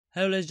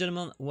Hello ladies and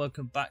gentlemen,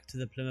 welcome back to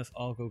the Plymouth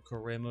Argyle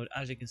career mode.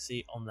 As you can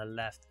see on the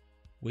left,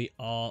 we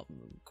are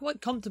quite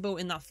comfortable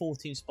in that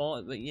 14th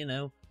spot, but you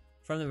know,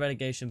 from the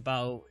relegation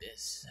battle,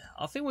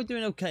 I think we're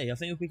doing okay. I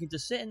think if we can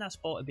just sit in that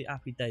spot, it'd be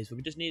happy days.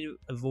 We just need to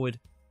avoid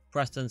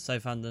Preston,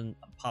 Southampton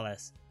and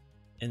Palace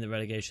in the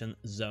relegation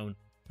zone,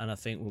 and I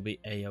think we'll be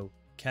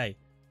a-okay.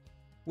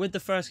 With the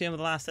first game of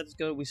the last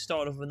episode, we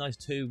started off with a nice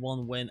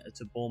 2-1 win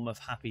to Bournemouth,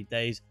 happy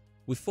days.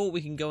 We thought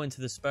we can go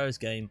into the Spurs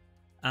game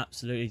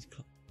absolutely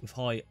with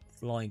high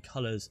flying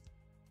colours,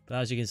 but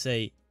as you can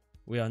see,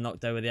 we are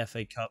knocked out with the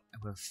FA Cup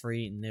and we're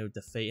 3-0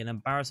 defeat. An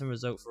embarrassing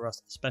result for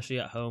us, especially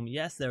at home.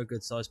 Yes, they're a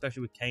good side,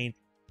 especially with Kane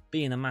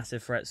being a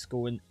massive threat,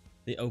 scoring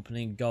the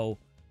opening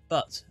goal.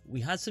 But we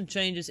had some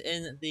changes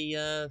in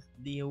the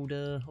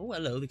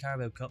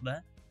Carabao Cup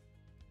there,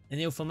 in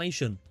the old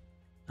formation,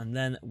 and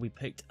then we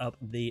picked up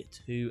the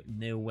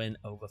 2-0 win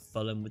over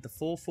Fulham with the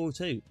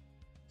 4-4-2.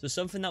 So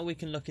something that we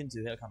can look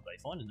into here. I can't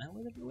find it now.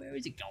 Where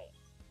is it going?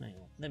 Hang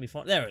on, let me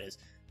find. There it is.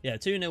 Yeah,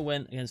 2-0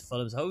 win against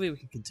Fulham. So hopefully we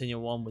can continue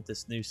on with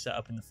this new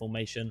setup in the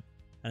formation,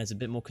 and it's a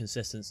bit more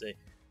consistency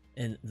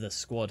in the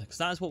squad, because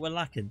that's what we're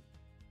lacking.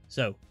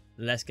 So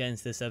let's get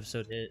into this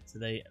episode here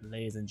today,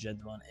 ladies and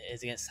gentlemen. It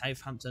is against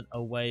Southampton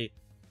away.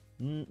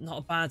 Not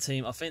a bad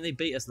team. I think they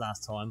beat us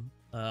last time.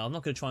 I'm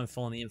not going to try and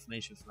find the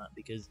information for that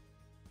because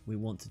we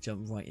want to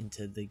jump right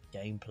into the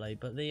gameplay,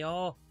 but they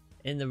are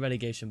in the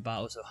relegation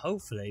battle, so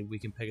hopefully we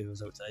can pick a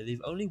result today.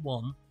 They've only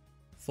won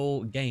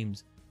 4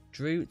 games.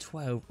 Drew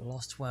 12,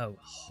 lost 12.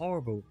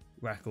 Horrible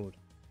record.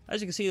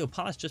 As you can see, the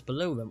Palace just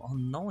below them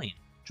on 9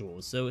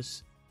 draws, so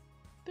it's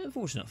a bit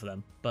unfortunate for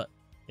them, but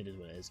it is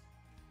what it is.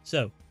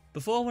 So,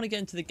 before I want to get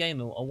into the game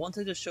though, I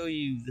wanted to show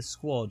you the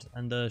squad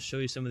and show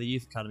you some of the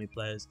youth academy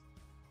players.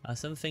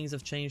 Some things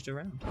have changed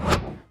around.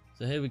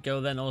 So here we go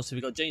then. Also,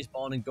 we've got James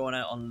Bond going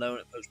out on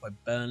loan, approached by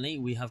Burnley.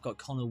 We have got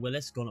Connor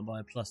Willis gone up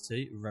by a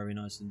 +2. Very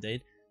nice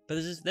indeed. But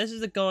this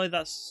is the guy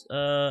that's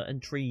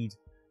intrigued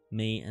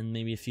me and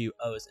maybe a few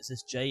others. It's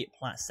this J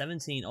Platt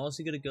 17,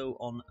 also going to go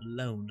on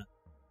loan,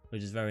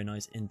 which is very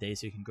nice indeed,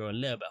 so you can grow a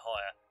little bit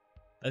higher.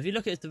 But if you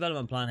look at his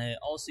development plan here,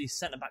 also he's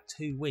centre back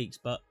 2 weeks,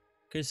 but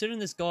considering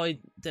this guy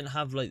didn't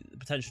have like the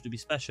potential to be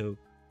special,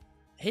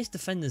 his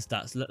defending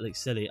stats look like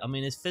silly. I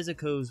mean, his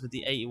physicals with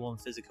the 81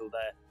 physical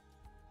there,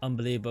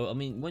 unbelievable. I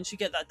mean, once you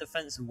get that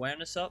defense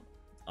awareness up,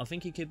 I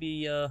think he could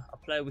be a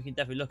player we can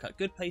definitely look at.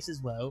 Good pace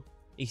as well.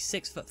 He's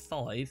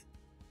 6'5",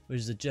 which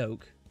is a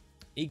joke.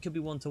 He could be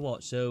one to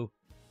watch, so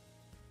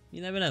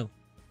you never know.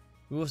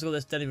 We've also got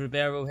this Denny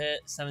Ribeiro here,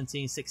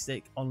 17,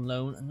 6'6", on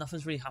loan, and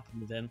nothing's really happened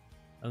with him,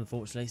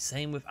 unfortunately.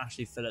 Same with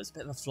Ashley Phillips, a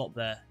bit of a flop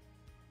there.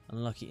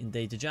 Unlucky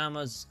indeed.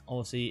 Jamas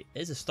obviously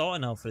is a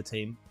starter now for the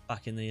team,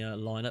 back in the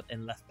lineup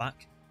in left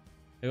back.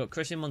 We've got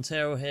Christian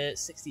Montero here,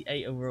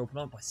 68 overall, put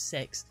on by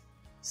 6,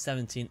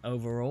 17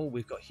 overall.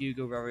 We've got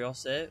Hugo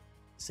Rarios here,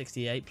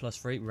 68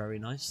 +3, very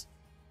nice.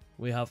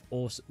 We have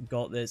also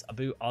got this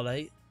Abu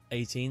Ale,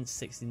 18,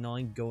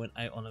 69, going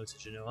out on Ota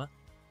Genoa.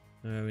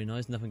 Very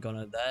nice, nothing gone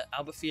out there.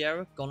 Albert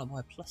Fiera gone up by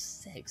a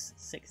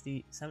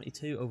 +6,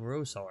 72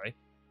 overall, sorry.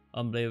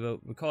 Unbelievable.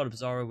 Ricardo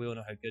Pizarro, we all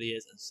know how good he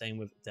is, and same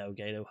with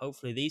Delgado.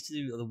 Hopefully these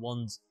two are the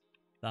ones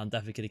that I'm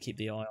definitely going to keep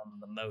the eye on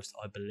the most,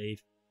 I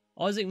believe.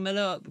 Isaac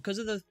Miller, because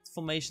of the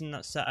formation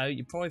that's set out,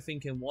 you're probably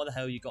thinking, why the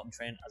hell you got him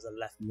trained as a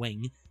left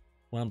wing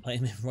when I'm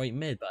playing him right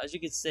mid? But as you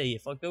can see,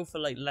 if I go for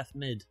like left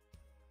mid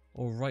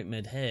or right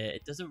mid here,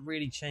 it doesn't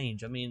really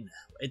change. I mean,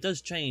 it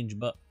does change,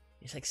 but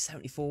it's like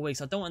 74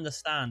 weeks. I don't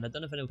understand. I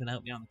don't know if anyone can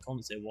help me out in the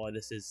comments here why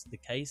this is the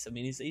case. I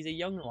mean, he's a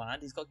young lad.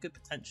 He's got good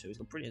potential. He's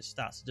got brilliant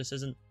stats. It just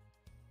doesn't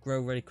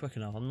grow really quick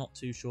enough. I'm not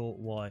too sure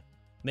why.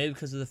 Maybe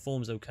because of the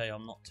form's okay.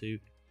 I'm not too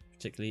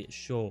particularly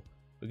sure.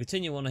 We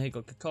continue on here.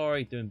 Got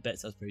Kakari doing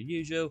bits as per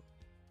usual.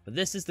 But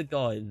this is the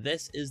guy.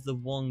 This is the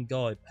one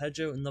guy.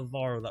 Pedro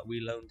Navarro that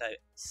we loaned out.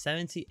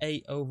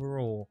 78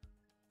 overall.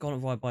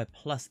 Gone up by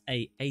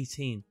 +8,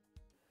 18.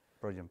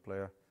 Brilliant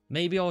player.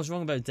 Maybe I was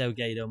wrong about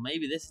Delgado.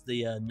 Maybe this is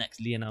the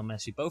next Lionel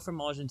Messi. Both from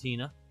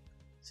Argentina.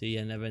 So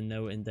you never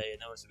know in day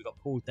and hour. So we've got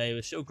Paul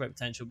Davis. Still great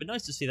potential. It'd be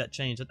nice to see that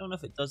change. I don't know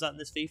if it does that in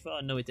this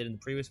FIFA. I know it did in the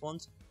previous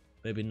ones.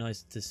 But it'd be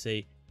nice to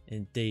see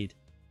indeed.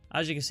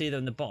 As you can see though,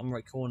 in the bottom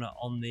right corner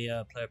on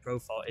the player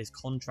profile, his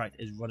contract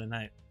is running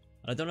out.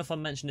 And I don't know if I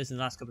mentioned this in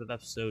the last couple of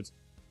episodes.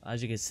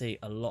 As you can see,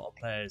 a lot of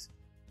players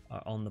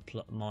are on the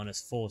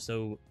 -4.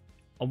 So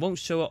I won't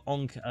show it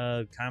on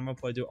camera. I'll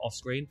probably do it off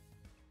screen.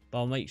 But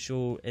I'll make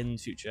sure in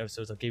future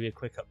episodes I'll give you a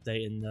quick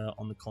update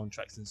on the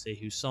contracts and see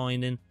who's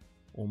signing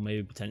or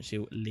maybe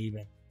potentially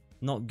leaving.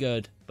 Not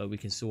good, but we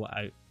can sort it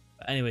out.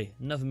 But anyway,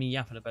 enough of me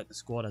yapping about the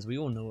squad as we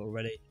all know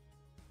already.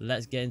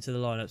 Let's get into the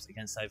lineups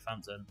against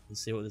Southampton and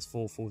see what this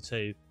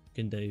 4-4-2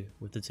 can do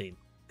with the team.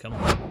 Come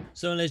on.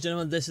 So ladies and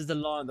gentlemen, this is the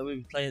lineup that we'll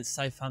be playing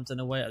Southampton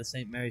away at the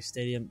St Mary's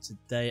Stadium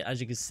today. As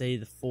you can see,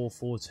 the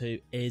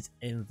 4-4-2 is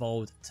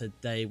involved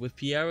today, with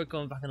Piero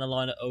going back in the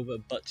lineup over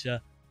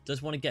Butcher.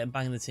 Just want to get him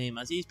back in the team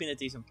as he's been a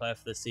decent player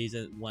for the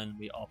season when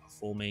we are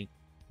performing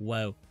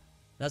well.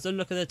 Let's have a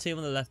look at their team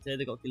on the left here.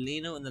 They've got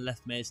Galeno in the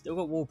left mid. Still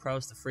got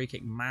Ward-Prowse, the free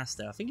kick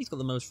master. I think he's got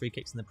the most free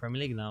kicks in the Premier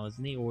League now,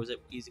 isn't he? Or is it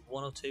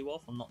 1 or 2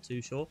 off? I'm not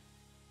too sure.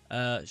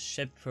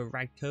 Shepard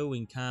Radko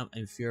in camp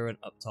and Furin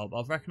up top.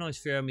 I've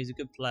recognised Furin. He's a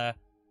good player.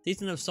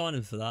 Decent enough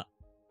signing for that.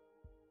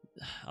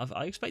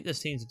 I expect this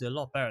team to do a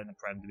lot better in the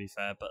Prem, to be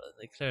fair, but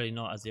they're clearly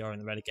not as they are in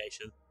the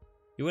relegation.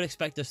 You would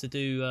expect us to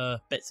do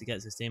bits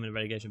against this team in the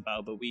relegation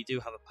battle, but we do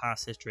have a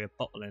past history of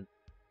bottling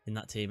in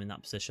that team in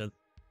that position.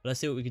 But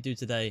let's see what we can do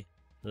today.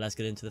 Let's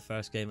get into the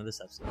first game of this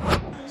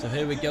episode. So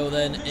here we go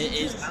then. It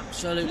is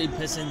absolutely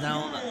pissing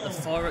down. The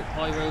Firework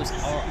Pyros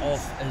are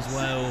off as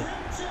well.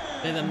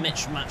 Bit of a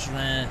mismatch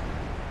there.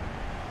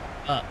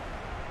 But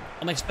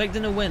I'm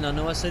expecting a win. I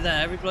know I say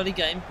that every bloody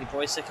game. You're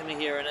probably sick of me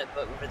hearing it.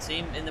 But with a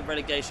team in the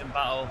relegation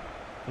battle,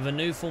 with a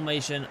new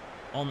formation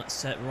on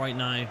set right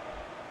now,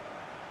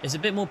 it's a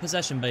bit more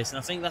possession based. And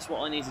I think that's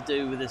what I need to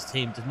do with this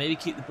team. Just maybe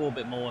keep the ball a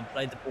bit more and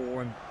play the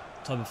boring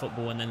type of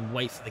football and then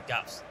wait for the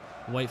gaps.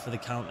 Wait for the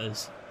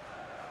counters.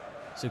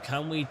 So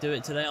can we do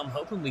it today? I'm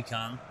hoping we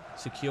can.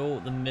 Secure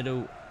the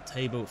middle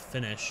table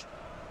finish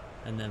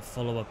and then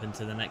follow up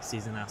into the next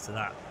season after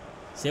that.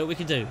 See what we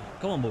can do.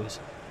 Come on, boys.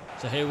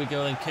 So here we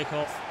go, and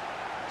kickoff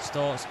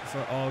starts for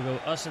Argyle.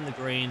 Us in the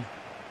green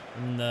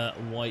and the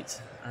white.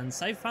 And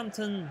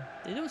Southampton,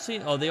 they don't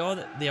seem... Oh, they are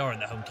in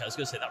the home kit. I was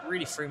going to say, that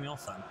really threw me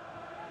off then.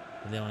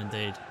 But they are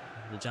indeed.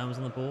 The Jammers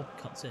on the ball,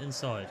 cuts it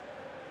inside.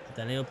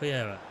 Daniel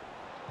Piera.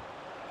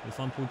 We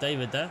find Paul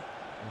David there.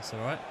 That's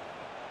alright.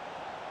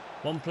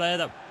 One player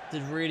that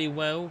did really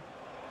well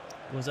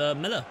was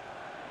Miller.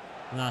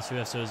 And that's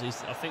who so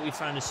I think we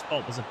found his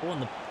spot. There's a ball on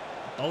the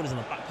boulders on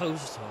the back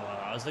post. Oh,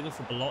 I was looking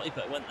for Belotti,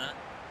 but it went there.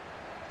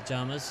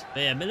 Pajamas.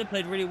 But yeah, Miller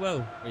played really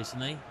well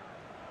recently.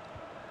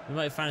 We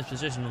might have found his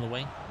position on the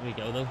wing. Here we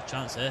go though.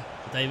 Chance here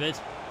for David.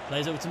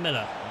 Plays over to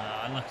Miller.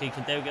 Unlucky.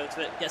 Can David go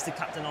to it? Gets the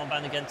captain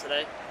armband again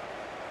today.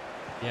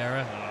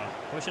 Vieira.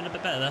 Pushing a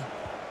bit better there.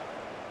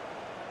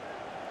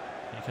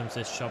 Here comes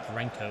this shot for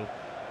Renko.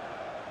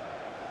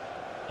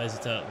 Plays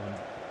it to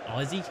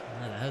Izzy.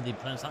 Where the hell did he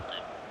pronounce that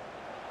name?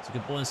 It's a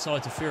good ball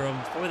inside to Furon.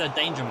 It's probably their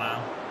danger man.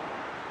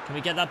 Can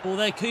we get that ball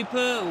there?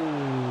 Cooper.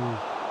 Ooh.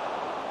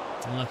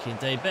 Unlucky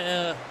indeed. Bit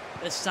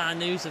of sad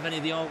news if any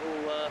of the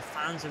Argyle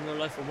fans in real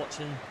life are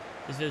watching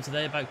this video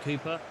today about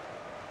Cooper.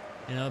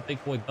 You know,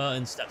 big boy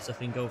Burton steps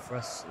up in goal for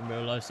us in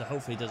real life, so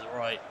hopefully he does it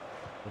right.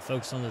 We'll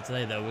focus on it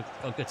today though. We've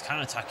got a good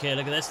counter attack here.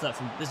 Look at this.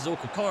 This is all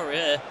Kokori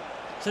here.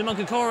 Simon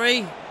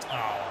Kokori.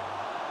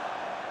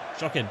 Oh.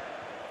 Shocking.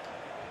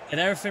 Get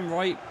everything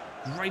right.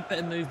 Great bit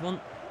of movement.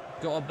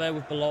 Got up there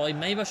with Belotti.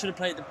 Maybe I should have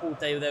played the Paul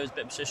David. There was a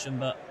bit of position,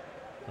 but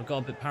I got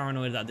a bit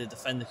paranoid that the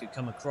defender could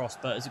come across.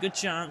 But it's a good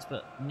chance,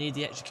 but need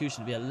the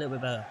execution to be a little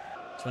bit better.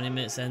 20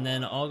 minutes in,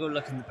 then Argyle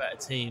looking the better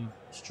team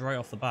straight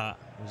off the bat.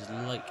 It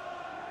was like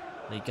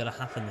they got to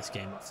happen this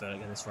game. I feel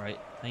like at this rate.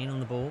 Payne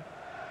on the ball.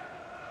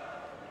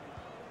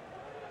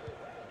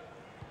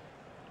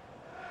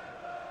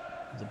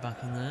 Is it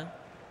back in there?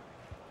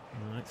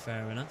 Alright,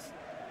 fair enough.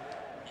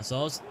 That's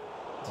ours.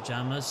 The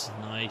Jammers,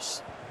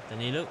 nice.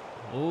 Danilo.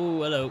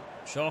 Oh, hello.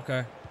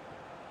 Shocker.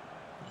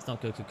 That's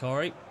not good,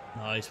 Kokori.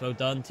 Nice, well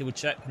done. He will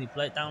check. Can he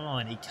play it down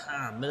line? He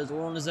can. Miller's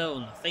all on his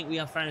own. I think we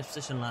have found his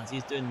position, lads.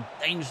 He's doing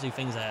dangerously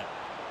things there.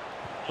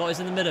 Belotti's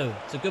in the middle.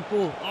 It's a good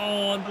ball.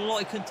 Oh, and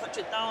Belotti couldn't touch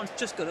it down. It's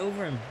just got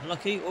over him.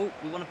 Lucky. Oh,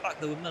 we want it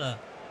back though with Miller.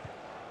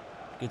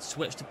 Good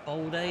switch to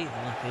Baldy.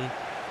 Lucky.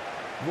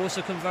 We've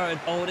also converted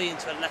Baldy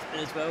into a left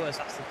mid as well, as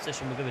that's the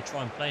position we're going to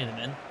try and play him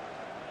in.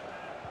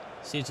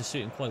 Seems to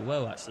suit him quite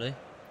well, actually.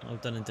 Well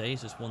done indeed.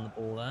 He's just won the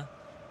ball there.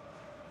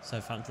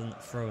 Southampton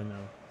throwing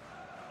though.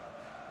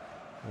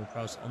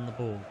 Ward-Prowse on the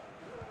ball.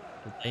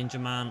 The danger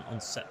man on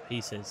set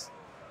pieces.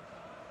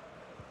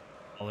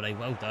 Oh, they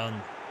well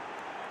done.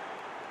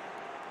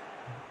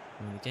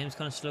 The game's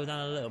kind of slowed down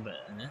a little bit,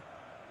 isn't it?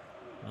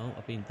 Oh,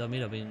 I've been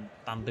dummied. I've been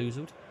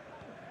bamboozled.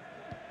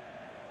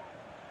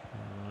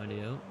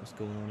 Rightio. What's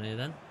going on here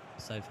then?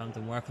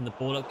 Southampton working the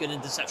ball up. Good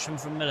interception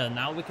from Miller.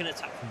 Now we can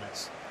attack from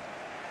this.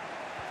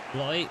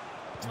 Light.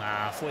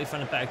 I thought he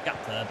found a better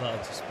gap there,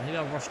 but maybe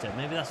I rushed it.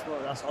 Maybe that's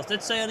what I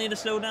did say. I need to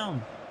slow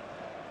down.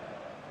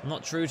 I'm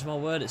not true to my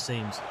word, it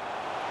seems.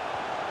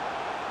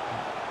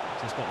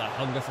 Just got that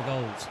hunger for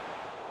goals.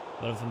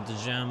 Well from the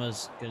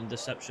Jammers, good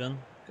interception.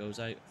 Goes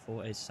out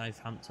for a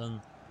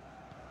Southampton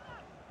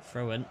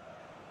throw in.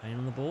 Payne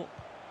on the ball.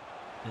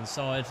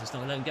 Inside. It's not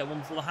going to let him get one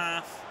before the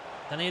half.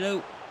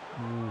 Danilo.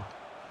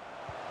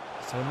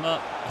 Throw him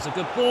up. That's a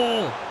good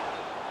ball.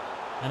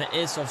 And it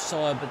is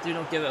offside, but do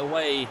not give it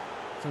away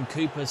from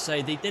Cooper's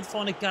side. They did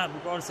find a gap,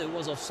 regardless if it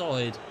was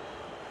offside.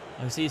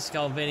 I see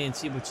Scalvini and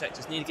Tibocek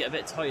just need to get a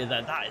bit tighter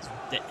there. That is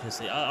ridiculous.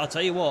 I'll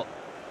tell you what.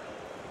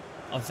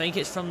 I think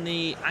it's from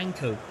the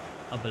ankle,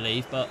 I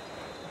believe, but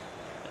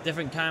a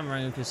different camera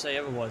angle could say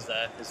otherwise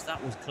there, because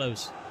that was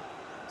close.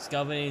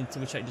 Scalvini and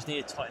Tibocek just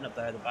need to tighten up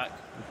there at the back,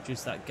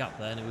 reduce that gap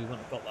there, and we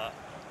wouldn't have got that.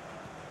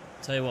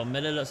 Tell you what,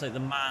 Miller looks like the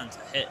man to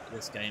hit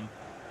this game.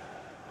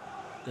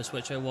 Just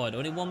switch out wide.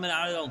 Only 1 minute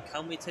out on.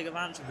 Can we take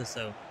advantage of this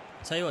though?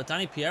 Tell you what,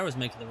 Danny Pierre was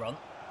making the run.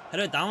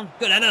 Header down.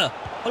 Good header.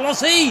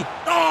 Belotti!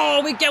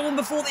 Oh, we get one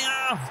before the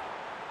half.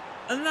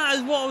 And that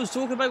is what I was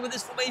talking about with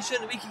this formation.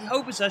 We can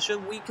hold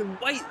possession, we can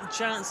wait the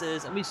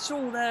chances, and we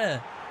saw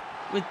there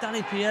with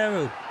Danny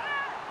Piero.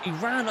 He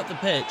ran up the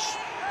pitch.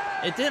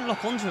 It didn't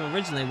lock onto him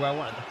originally where I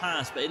wanted to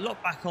pass, but it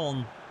locked back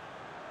on.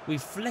 We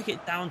flick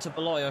it down to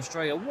Belotti,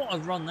 Australia. What a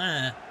run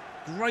there.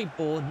 Great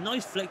ball,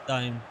 nice flick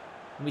down.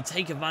 And we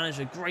take advantage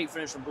of a great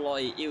finish from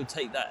Belotti. He would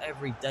take that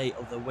every day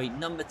of the week.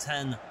 Number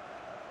 10,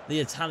 the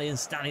Italian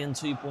Stallion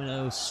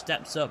 2.0,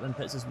 steps up and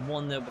puts us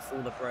 1-0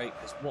 before the break.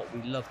 It's what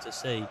we love to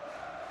see.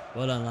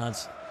 Well done,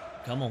 lads.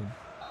 Come on.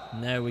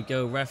 And there we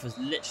go. Ref was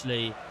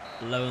literally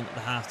blowing at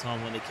the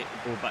half-time when they kicked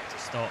the ball back to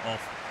start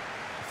off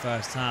the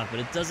first half. But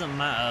it doesn't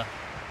matter.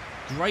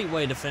 Great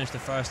way to finish the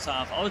first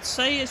half. I would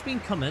say it's been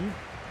coming.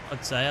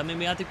 I'd say. I mean,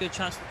 we had a good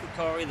chance with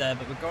Kukari there,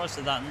 but regardless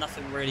of that,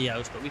 nothing really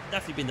else. But we've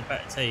definitely been the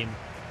better team.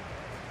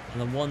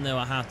 And the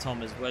 1-0 at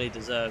half-time is really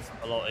deserved from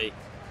Belotti.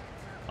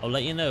 I'll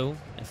let you know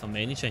if I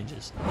make any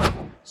changes.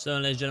 So,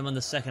 ladies and gentlemen,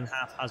 the second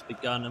half has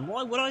begun. And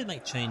why would I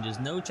make changes?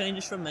 No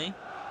changes from me.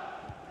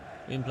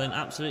 We've been playing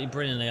absolutely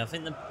brilliantly. I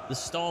think the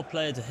star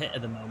player to hit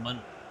at the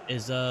moment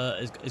is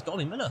got to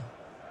be Miller.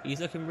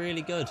 He's looking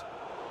really good.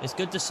 It's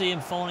good to see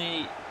him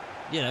finally,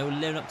 you know,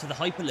 living up to the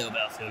hype a little bit,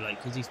 I feel like,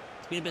 because he's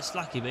been a bit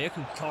slacky. But here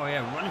comes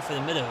Correa running through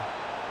the middle.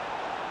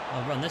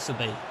 What run this will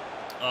be.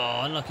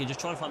 Oh, unlucky. Just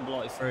trying to find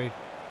Belotti through.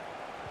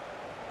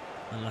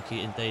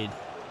 Unlucky indeed.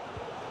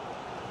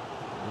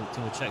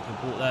 We'll check the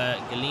ball there.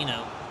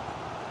 Galino.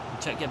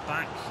 Check it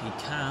back. He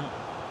can't.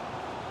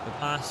 Good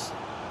pass.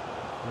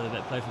 A little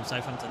bit of play from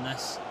Southampton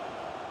Ness.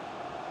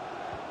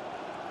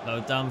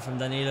 Low down from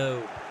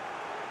Danilo.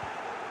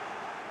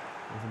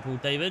 From Paul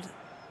David.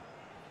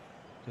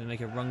 Can we make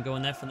a run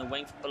going there from the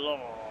wing from below?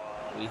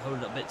 We hold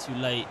it up a bit too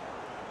late.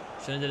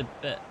 Should have did a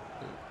bit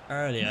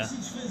earlier.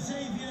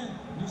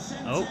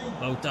 Oh,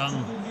 well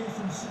done.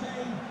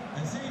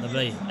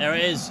 Lovely. There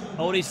it is.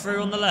 Holdy's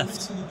through on the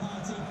left.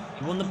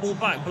 He won the ball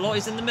back.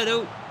 Belotti's in the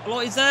middle.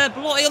 Belotti's there.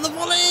 Belotti on the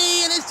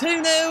volley. And it's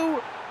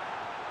 2-0.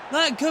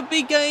 That could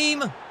be game.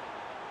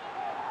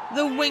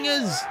 The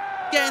wingers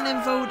getting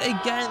involved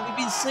again. We've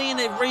been seeing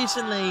it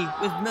recently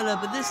with Miller,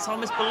 but this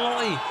time it's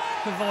Belotti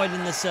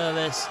providing the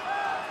service.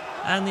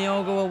 And the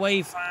Argyle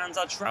away fans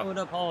are travelled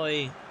up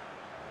high,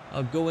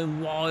 are going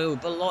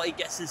wild. Belotti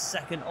gets his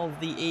second of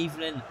the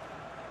evening.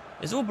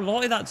 It's all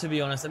Belotti that, to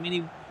be honest. I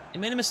mean, he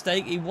made a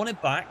mistake. He won it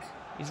back.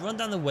 He's run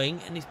down the wing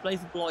and he's played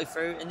for Belotti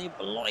through. And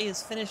Belotti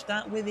has finished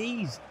that with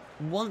ease.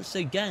 Once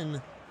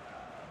again,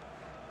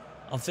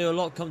 I feel a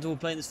lot comfortable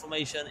playing this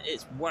formation.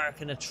 It's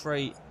working a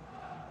treat.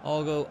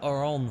 Argyle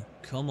are on.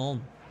 Come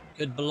on.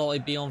 Could Belotti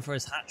be on for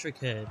his hat-trick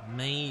here?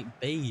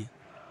 Maybe.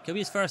 Could be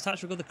his first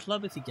hat-trick of the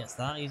club if he gets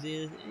that. He's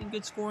in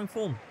good scoring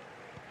form.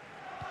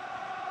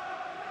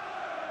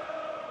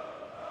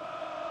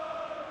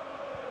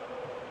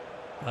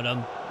 But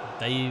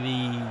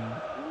Davey.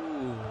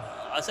 Ooh.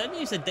 I said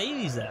you said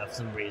Davies there for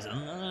some reason.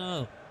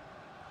 I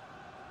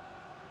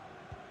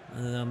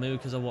don't know. Maybe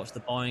because I watched the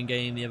Bayern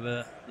game the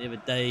other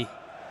day.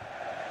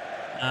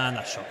 And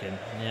that's shocking.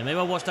 Yeah, maybe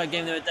I watched that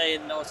game the other day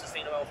and I was just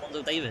thinking about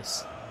Alphonso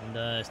Davies. And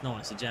it's not,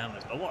 it's the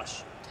Jammers. But what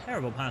a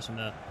terrible pass from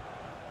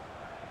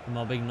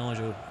our big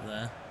Nigel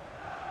there.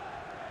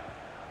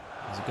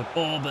 It's a good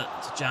ball, but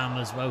to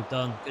Jammers, well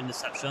done. Good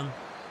interception.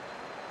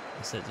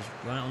 That's it, just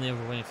run it on the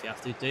other wing if you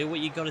have to. Do what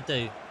you got to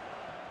do.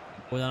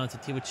 Ball down to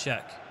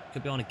Tiwachek.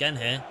 Could be on again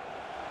here.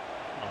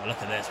 Oh,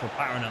 look at this. We're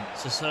battering him.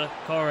 It's just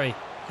Corey.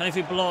 Coming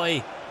through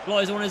Belotti.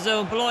 Belotti's on his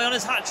own. Belotti on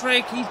his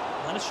hat-trick. He's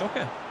had a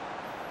shocker.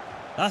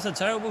 That's a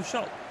terrible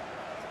shot.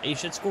 He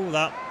should score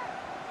that.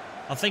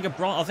 I think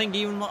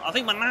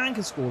my nan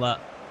can score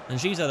that,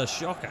 and she's had a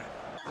shocker.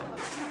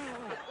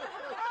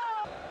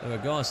 In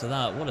regards to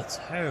that, what a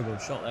terrible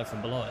shot there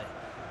from Belotti.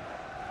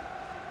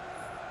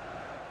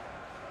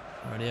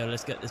 Alrighty,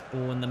 let's get this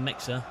ball in the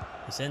mixer.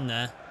 It's in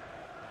there,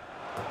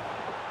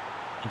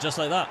 and just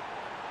like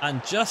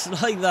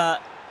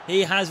that,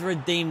 he has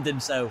redeemed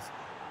himself.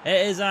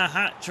 It is a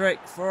hat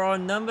trick for our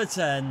number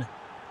 10.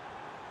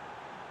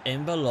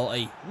 In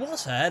Belotti.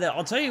 What's a header?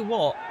 I'll tell you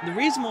what, the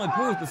reason why I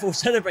paused before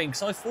celebrating,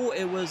 because I thought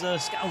it was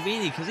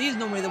Scalvini, because he's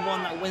normally the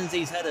one that wins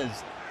these headers.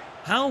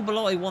 How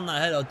Belotti won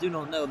that header, I do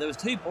not know. There was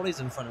two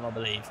bodies in front of him, I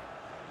believe.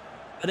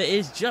 But it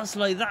is just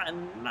like that, in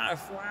a matter of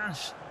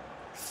flash.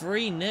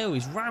 3-0.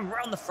 He's ran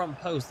round the front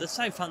post. The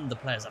Southampton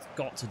players have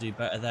got to do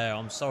better there,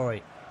 I'm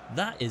sorry.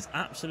 That is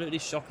absolutely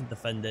shocking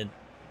defending.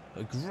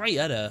 A great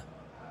header.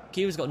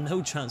 Keeper's got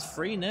no chance.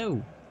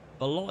 3-0.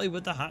 Belotti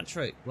with the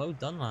hat-trick. Well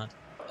done, lad.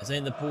 This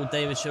ain't the Paul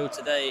David show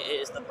today, it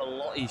is the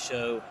Belotti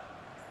show.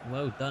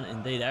 Well done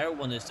indeed.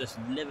 Everyone is just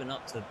living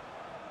up to...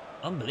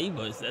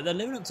 Unbelievable. They're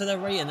living up to their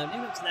rating, they're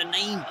living up to their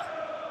name.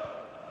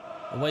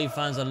 Away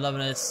fans are loving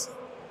this.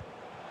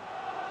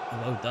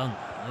 Well done.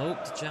 Oh,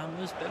 to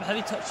Jammers. Bit of a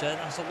heavy touch there.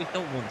 That's what we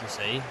don't want to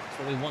see. That's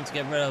what we want to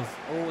get rid of.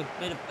 Oh, we've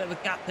made a bit of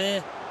a gap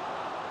here.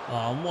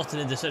 Oh, and what an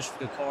interception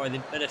for Kukari.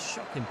 They've made a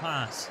shocking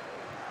pass.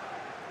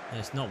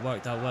 It's not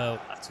worked out well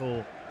at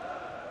all.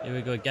 Here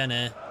we go again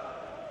here.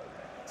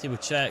 We'll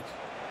check.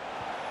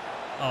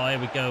 Oh, here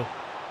we go.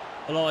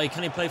 Belotti,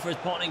 can he play for his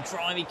partner in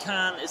crime? He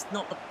can. It's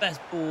not the best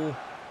ball.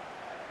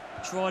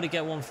 Try to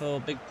get one for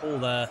Big Paul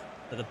there,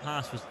 but the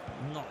pass was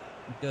not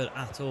good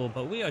at all.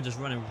 But we are just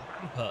running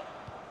rampant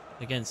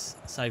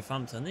against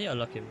Southampton. They are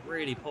looking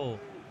really poor.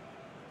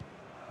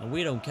 And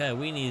we don't care.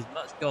 We need as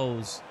much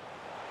goals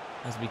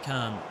as we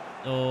can.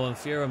 Oh, and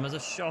Furum as a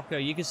shocker.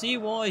 You can see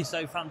why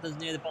Southampton's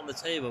near the bottom of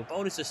the table.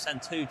 Bowlers just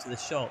sent 2 to the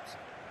shops.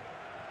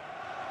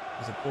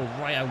 There's a ball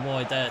right out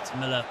wide there to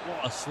Miller.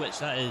 What a switch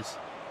that is.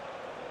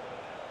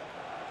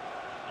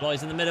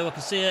 Belotti's in the middle. I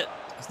can see it.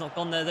 It's not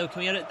gone there though.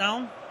 Can we get it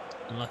down?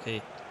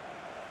 Unlucky.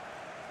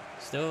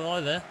 Still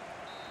alive there.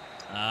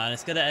 And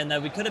it's going to end there.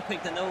 We could have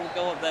picked a no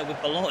goal up there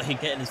with Belotti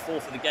getting his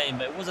 4th of the game,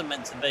 but it wasn't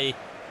meant to be.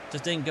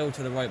 Just didn't go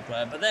to the right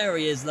player. But there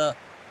he is, look.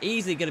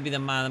 Easily going to be the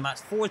man of the match.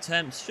 4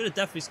 attempts. Should have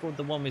definitely scored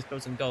the one with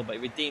his some goal, but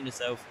he redeemed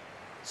himself,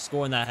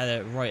 scoring that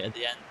header right at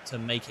the end to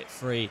make it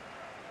 3.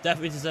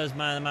 Definitely deserves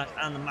man of the match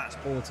and the match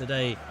ball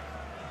today.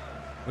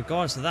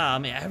 Regardless of that, I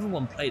mean,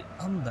 everyone played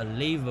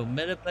unbelievable.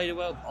 Miller played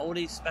well.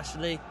 Boldy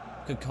especially.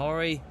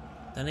 Kakari.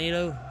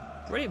 Danilo.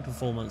 Brilliant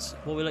performance.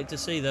 What we like to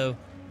see, though.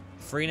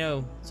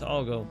 3-0 to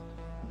Argyle.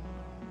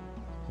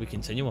 We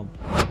continue on.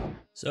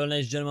 So,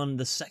 ladies and gentlemen,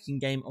 the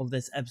second game of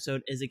this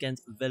episode is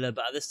against Villa,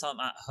 but at this time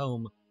at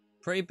home.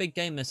 Pretty big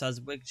game this, as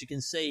you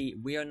can see,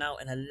 we are now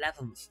in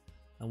 11th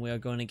and we are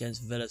going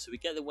against Villa. So we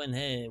get the win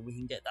here, we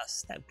can get that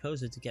step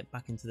closer to get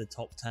back into the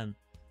top 10,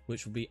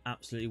 which will be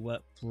absolutely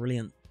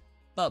brilliant.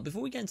 But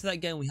before we get into that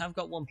game, we have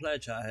got one player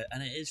chat here,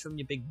 and it is from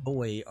your big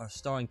boy, our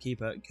starring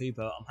keeper,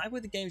 Cooper. I'm happy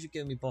with the games you've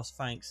given me, boss.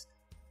 Thanks.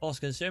 Boss,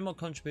 considering what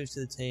contributes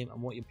to the team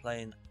and what you're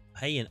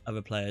paying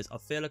other players, I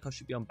feel like I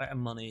should be on better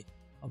money.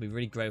 I'll be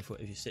really grateful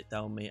if you sit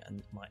down with me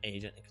and my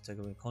agent and can take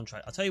over a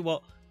contract. I'll tell you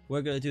what,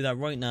 we're going to do that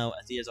right now,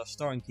 as he is our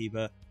starting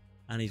keeper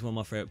and he's one of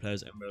my favourite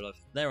players in real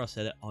life. There, I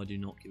said it. I do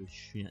not give a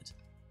shit.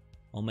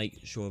 I'll make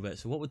sure of it.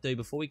 So what we'll do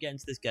before we get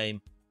into this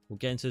game, we'll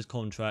get into his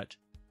contract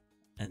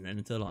and then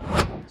into the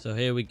line. So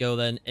here we go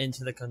then,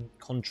 into the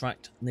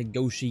contract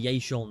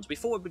negotiations.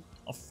 Before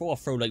I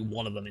throw like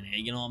one of them in here,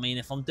 you know what I mean?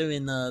 If I'm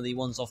doing the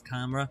ones off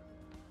camera,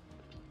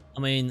 I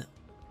mean,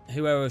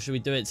 whoever should we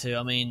do it to?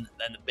 I mean,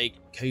 then the big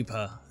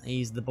Cooper.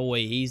 He's the boy.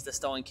 He's the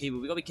starting keeper.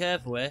 We got to be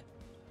careful here.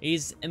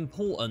 He's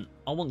important.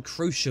 I want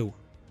crucial.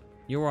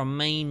 You're our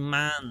main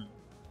man.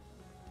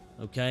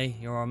 Okay?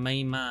 You're our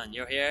main man.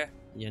 You're here.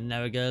 You're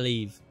never going to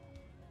leave.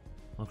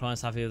 My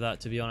client's happy with that,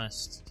 to be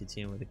honest.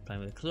 Continue with playing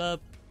with the club.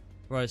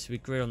 Right, so we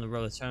agree on the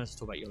roller terms. Let's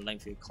talk about your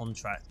length of your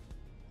contract.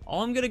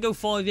 I'm going to go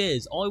 5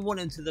 years. I want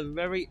him to the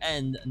very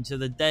end, until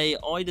the day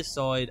I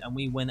decide and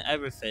we win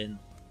everything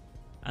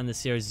and the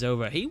series is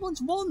over. He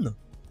wants 1.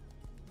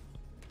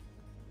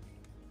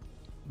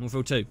 We'll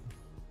throw 2.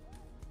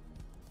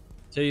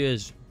 2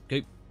 years.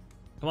 Coop.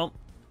 Come on.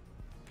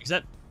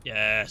 Accept.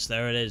 Yes,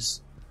 there it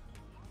is.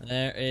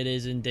 There it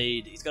is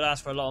indeed. He's got to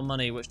ask for a lot of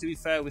money, which, to be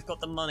fair, we've got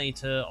the money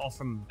to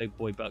offer him big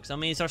boy bucks. I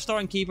mean, he's our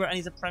starting keeper and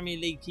he's a Premier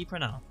League keeper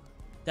now.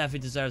 Definitely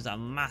deserves that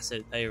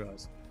massive pay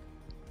rise.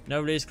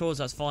 No release clause,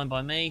 that's fine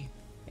by me.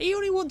 He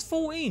only wants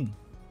 14.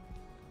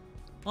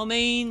 I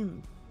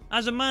mean,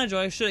 as a manager,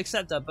 I should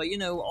accept that, but you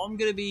know, I'm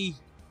going to be,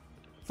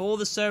 for all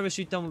the service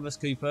you've done with us,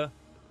 Cooper,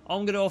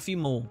 I'm going to offer you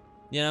more.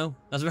 You know,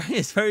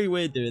 it's very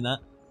weird doing that.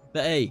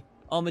 But hey,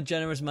 I'm a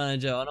generous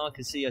manager and I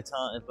can see a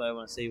talented player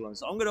when I see one.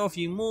 So I'm going to offer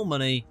you more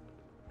money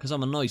because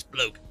I'm a nice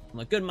bloke. I'm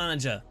a good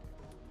manager.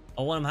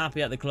 I want him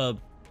happy at the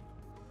club.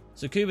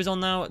 So Cooper's on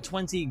now at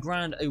 20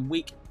 grand a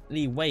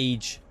weekly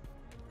wage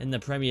in the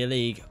Premier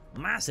League.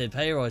 Massive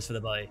pay rise for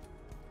the boy.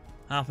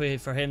 Happy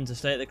for him to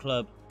stay at the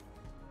club.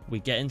 We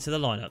get into the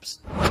lineups.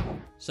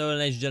 So,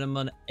 ladies and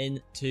gentlemen,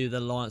 into the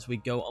lineups we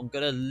go. I'm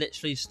going to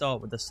literally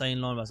start with the same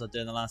lineup as I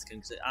did in the last game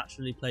because it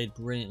actually played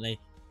brilliantly.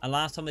 And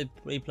last time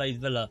we played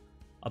Villa,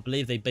 I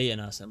believe they beaten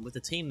us. And with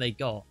the team they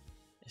got,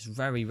 it's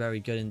very, very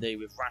good indeed.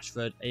 With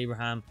Rashford,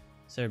 Abraham,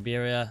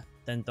 Serbia,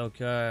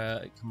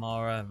 Dendoka,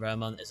 Kamara,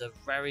 Rahman. It's a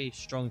very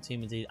strong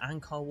team indeed.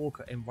 And Kyle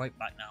Walker in right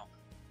back now.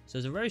 So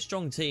it's a very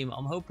strong team.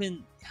 I'm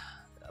hoping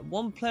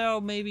one player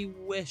I'll maybe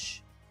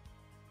wish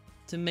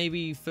to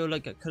maybe feel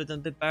like I could have done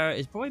a bit better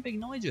is probably Big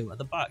Nigel at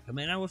the back. I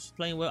mean, I was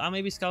playing well. And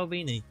maybe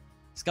Scalvini.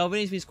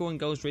 Scalvini's been scoring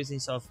goals recently,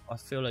 so I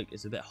feel like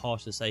it's a bit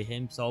harsh to say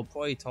him. So I'll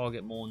probably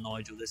target more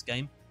Nigel this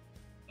game.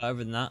 But other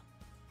than that,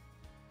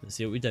 let's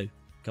see what we do.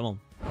 Come on.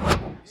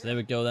 So there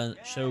we go then.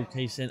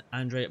 Showcasing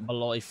Andre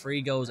Belotti.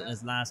 3 goals in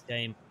his last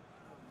game.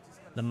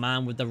 The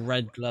man with the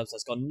red gloves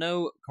that's got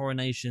no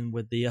coronation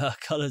with the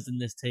colours in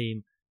this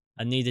team.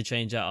 I need to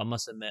change that. I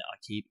must admit, I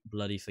keep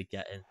bloody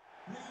forgetting.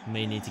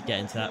 May need to get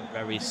into that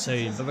very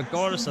soon. But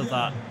regardless of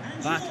that,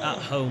 back at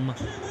home,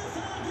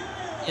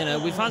 you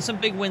know, we've had some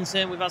big wins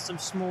here. We've had some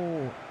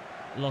small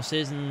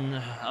losses and,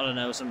 I don't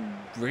know, some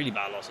really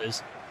bad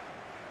losses.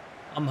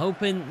 I'm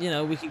hoping, you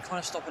know, we can kind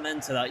of stop an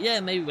end to that. Yeah,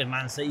 maybe with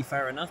Man City,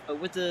 fair enough.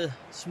 But with the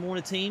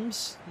smaller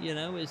teams, you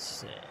know,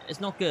 it's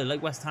not good.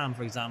 Like West Ham,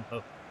 for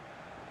example.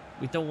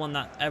 We don't want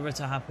that ever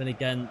to happen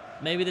again.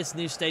 Maybe this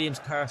new stadium's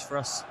cursed for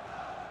us.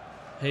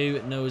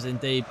 Who knows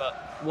indeed.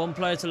 But one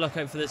player to look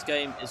out for this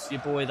game is your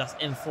boy that's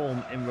in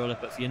form in real life.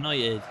 But for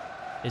United,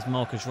 is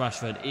Marcus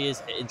Rashford. He is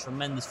hitting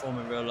tremendous form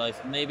in real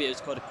life, and maybe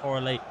it's got to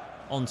correlate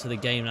onto the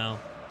game now.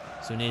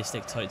 So we need to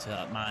stick tight to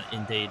that man,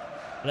 indeed.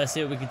 But let's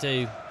see what we can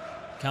do.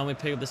 Can we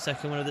pick up the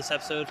second win of this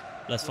episode?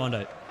 Let's find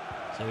out.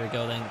 So here we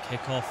go then,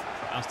 kick off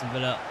for Aston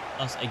Villa.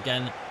 Us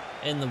again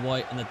in the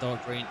white and the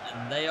dark green,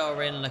 and they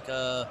are in like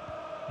a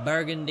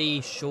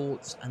burgundy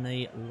shorts and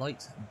a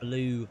light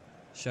blue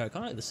shirt.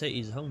 Kind of like the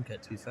City's home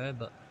kit, to be fair,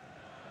 but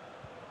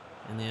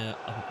in the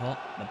upper part.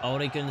 The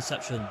Belotti, good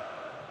interception.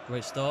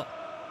 Great start.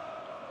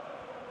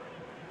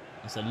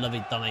 That's a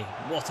lovely dummy.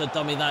 What a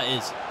dummy that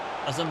is.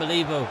 That's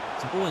unbelievable.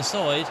 It's a ball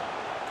inside.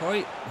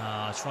 Corey,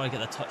 try to get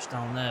the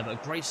touchdown there, but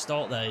a great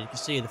start there. You can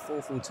see the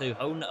 4-4-2,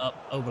 holding it up,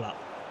 overlap.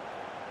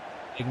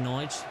 Big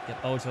Nige,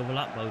 get Bold to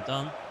overlap, well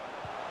done.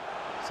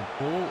 It's a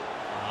ball.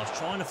 I was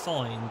trying to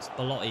find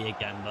Belotti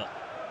again, but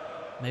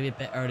maybe a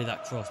bit early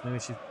that cross. Maybe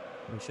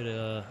we should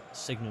have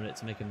signalled it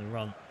to make him the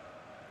run.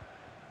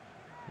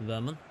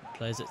 Verman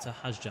plays it to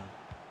Hasjan.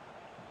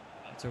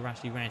 Back to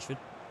Rashford.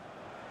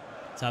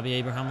 Tabby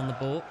Abraham on the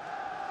ball.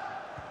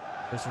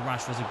 Goes to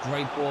Rashford. It's a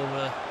great ball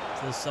over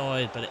to the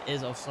side, but it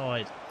is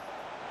offside.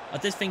 I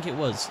did think it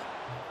was.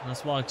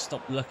 That's why I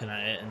stopped looking at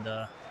it, and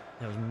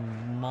it was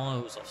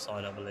miles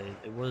offside, I believe.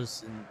 It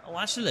was. Oh,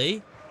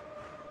 actually,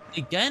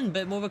 again, a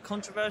bit more of a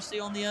controversy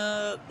on the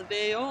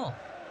VAR.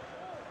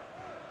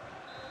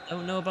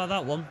 Don't know about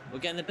that one. We're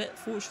getting a bit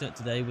fortunate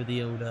today with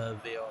the old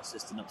VAR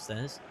assistant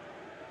upstairs.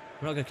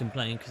 We're not going to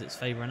complain because it's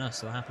favouring us,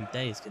 so happy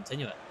days.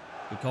 Continue it.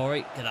 Good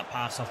Corey, get that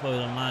pass off well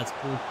done, lads.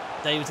 Paul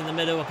Davis in the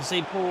middle. I can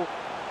see Paul.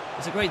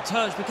 It's a great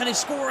touch, but can he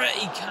score it?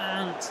 He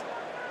can't.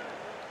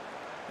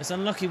 It's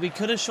unlucky. We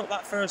could have shot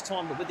that first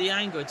time, but with the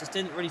angle, it just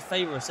didn't really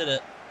favour us, did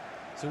it?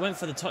 So we went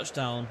for the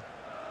touchdown.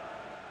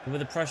 And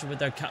with the pressure with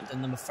their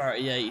captain, number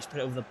 38, he's put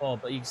it over the bar.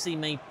 But you can see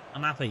me,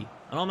 I'm happy.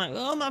 And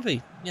I'm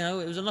happy. You know,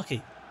 it was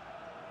unlucky.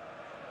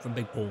 From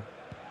Big Paul.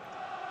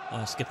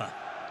 Oh, skipper.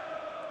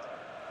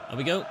 There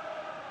we go.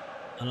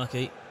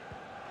 Unlucky.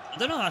 I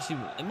don't know, actually.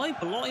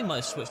 Belotti might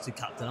have switched to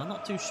captain. I'm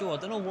not too sure. I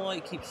don't know why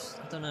it keeps...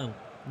 I don't know.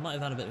 Might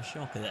have had a bit of a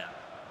shocker there.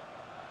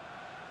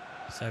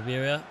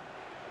 Siberia.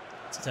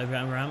 It's over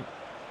Abraham.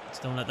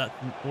 Just don't let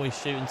that boy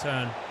shoot and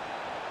turn.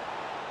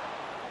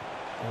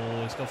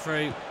 Oh, he's got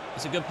through.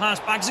 It's a good pass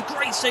back. It's a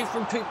great save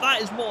from Coop.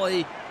 That is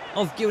why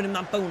I've given him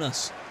that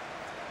bonus.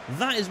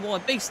 That is why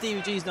Big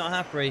Stevie G's not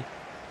happy.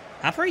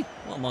 Happy?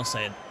 What am I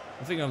saying?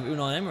 I'm thinking of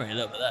Unai Emery a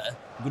little bit there.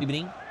 Good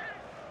evening.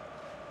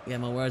 Yeah,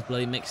 my words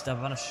bloody mixed up.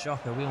 I've had a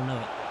shocker. We all know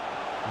it.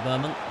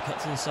 Vermont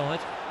cuts inside.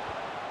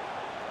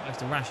 Back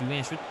to Rashford.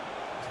 It's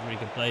a really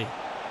good play.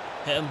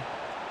 Hit him.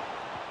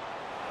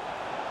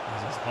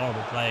 This is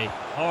horrible play.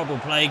 Horrible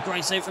play.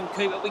 Great save from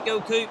Coop. Up we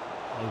go, Coop.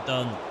 Well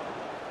done.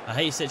 I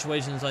hate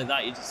situations like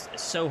that. It's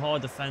so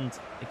hard to defend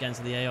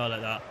against the AI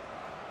like that.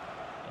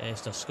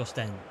 It's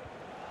disgusting.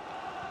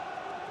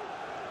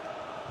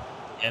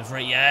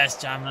 Everett,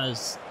 yes,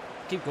 Jammers.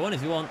 Keep going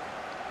if you want.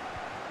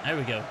 There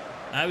we go.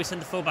 Now we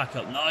send the full back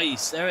up.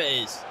 Nice. There it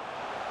is.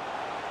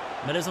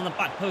 Miller's on the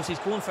back post. He's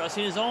calling for it. I've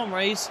seen his arm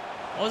raise.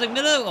 I was like,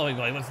 Miller. Oh, he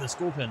went for the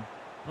scorpion.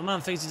 My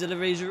man thinks his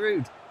delivery is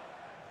rude.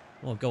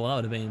 Well, goal that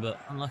would have been, but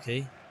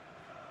unlucky.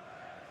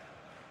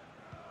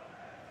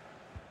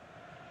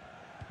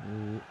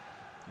 Ooh,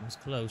 that was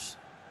close.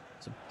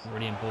 It's a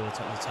brilliant ball to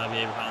Tabby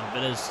Abraham.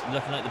 Miller's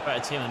looking like the better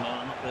team at the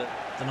moment. I'm not going to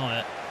deny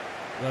it.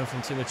 Going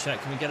from two a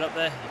check. Can we get up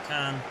there? You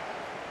can.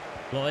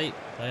 Belotti,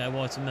 play out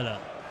wide to Miller.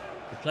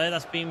 The player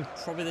that's been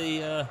probably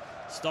the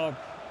star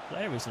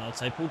player recently, I'd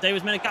say. Paul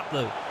Davis made a gap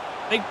though.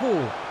 Big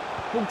Paul.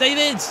 Paul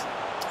Davis.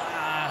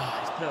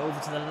 He's put it over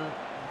to the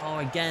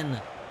bar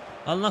again.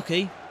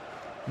 Unlucky.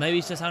 Maybe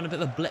he's just having a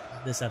bit of a blip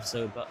this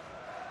episode, but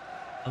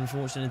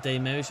unfortunate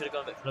indeed. Maybe we should have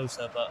gone a bit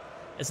closer, but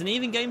it's an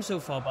even game so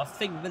far, but I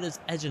think Villa's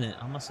edging it,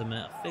 I must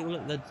admit. I feel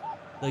like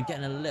they're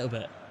getting a little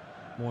bit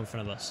more in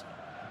front of us.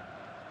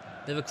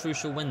 Bit of a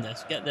crucial win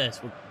this. Get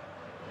this. We're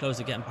close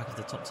to getting back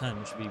into the top 10,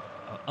 which would be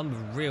an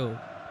unreal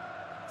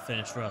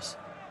finish for us.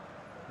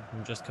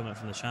 We're just coming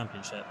from the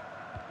championship.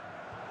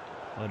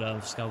 Well done,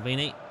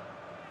 Scalvini.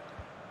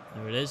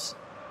 There it is.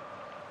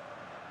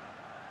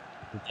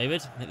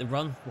 David, make the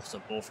run. What's the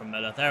ball from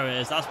Miller? There it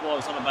is. That's what I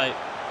was on about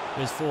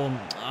with his form.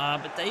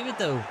 But David,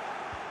 though.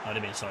 Oh,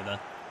 didn't mean inside there.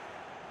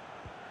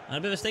 And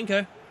a bit of a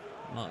stinker.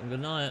 Not going to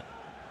deny it.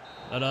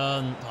 But,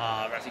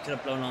 ref, he could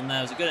have blown on there.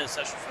 It was a good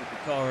interception from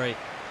Kukari.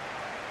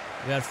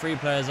 We had 3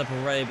 players up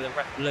already, but the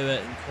ref blew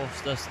it and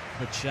cost us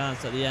the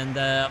chance at the end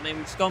there. I mean,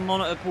 we've just got to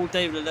monitor Paul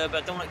David a little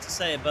bit. I don't like to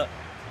say it, but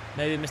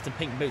maybe Mr.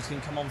 Pink Boots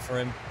can come on for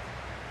him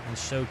and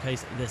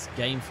showcase this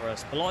game for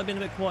us. Belotti been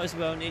a bit quiet as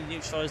well. Need to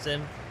neutralise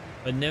him.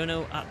 But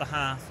 0-0 at the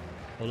half.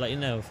 We'll let you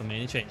know if I make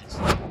any changes.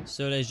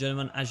 So, ladies and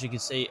gentlemen, as you can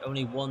see,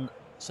 only one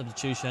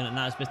substitution, and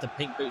that is Mr.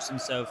 Pink Boots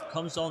himself.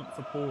 Comes on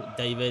for Paul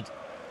David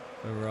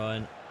for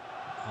Ryan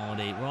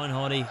Hardy. Ryan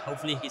Hardy,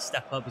 hopefully he can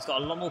step up. He's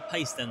got a lot more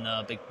pace than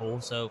Big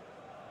Paul, so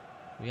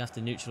we have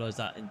to neutralise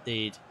that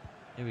indeed.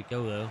 Here we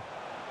go, though.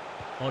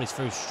 Hardy's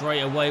through straight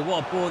away.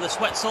 What a ball. The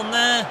sweat's on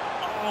there.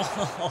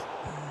 Oh,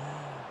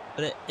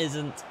 but it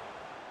isn't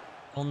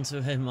onto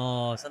him.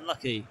 Oh, it's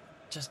unlucky.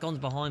 Just gone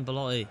behind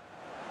Belotti.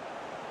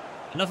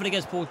 Nothing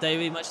against Paul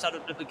Davey. Might just had a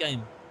bit of a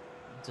game.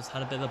 Just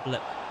had a bit of a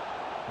blip.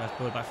 Ref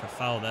pulled back for a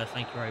foul there.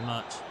 Thank you very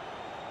much.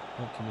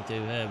 What can we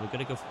do here? We're going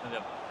to go for maybe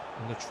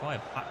I'm going to try a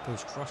back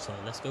post crosser.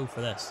 Let's go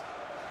for this.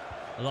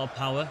 A lot of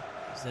power.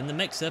 It's in the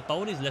mixer.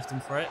 Boldy's lifting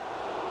for it.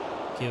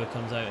 Kiwa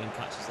comes out and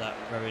catches that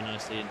very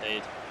nicely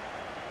indeed.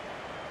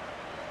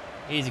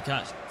 Easy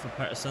catch for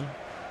Peterson.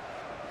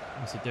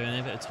 What's he doing?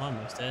 A bit of time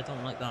waste there.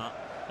 Don't like that.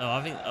 No,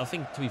 I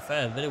think to be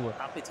fair, Villa were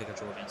happy to take a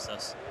draw against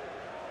us.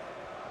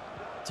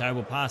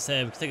 Terrible pass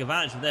here. We can take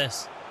advantage of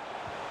this.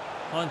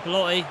 Find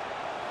Belotti.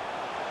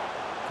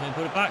 Can we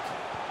put it back?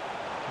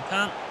 We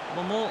can't.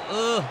 One more.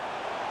 Ugh.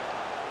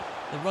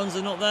 The runs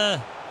are not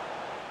there.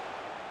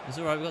 It's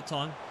alright, we've got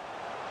time.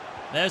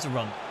 There's a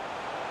run.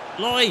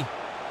 Belotti!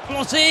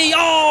 Belotti!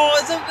 Oh,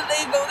 it's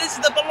unbelievable. This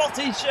is the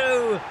Belotti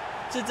show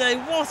today.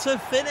 What a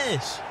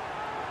finish.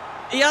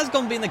 He has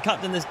gone being the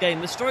captain this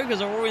game. The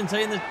strikers are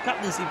orientating the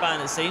captaincy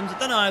band, it seems. I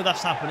don't know how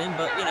that's happening,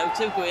 but, you know,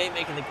 Tuchel ain't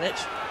making the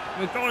glitch.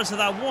 Regardless of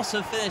that, what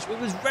a finish. We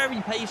was very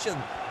patient.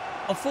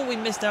 I thought we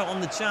missed out on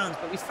the chance,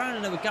 but we found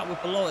another gap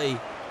with Belotti.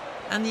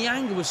 And the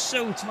angle was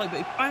so tight,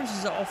 but it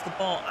bounces it off the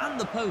bar and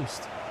the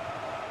post.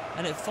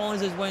 And it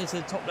finds its way into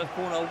the top left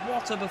corner.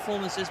 What a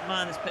performance this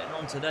man is putting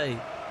on today.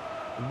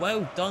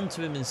 Well done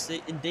to him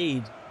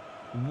indeed.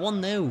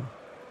 1-0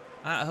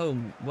 at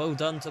home. Well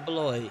done to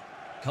Belotti.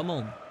 Come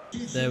on.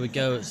 There we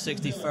go.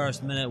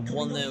 61st minute.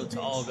 1-0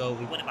 to Argyle.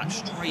 We win it back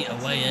straight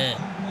away here.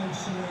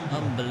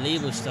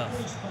 Unbelievable stuff.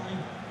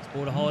 It's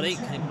ball to Hardy.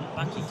 Can he put it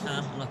back? He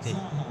can. Unlucky.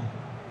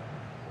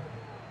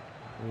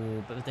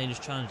 Oh, bit of a dangerous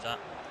challenge that.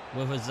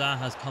 Whether Zah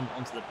has come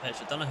onto the pitch.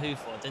 I don't know who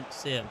for. I didn't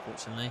see it,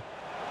 unfortunately.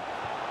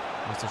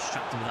 I was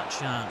distracted with that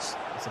chance.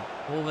 It's a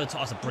ball over the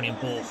top. That's a brilliant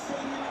ball.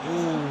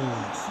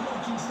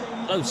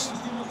 Ooh. Close.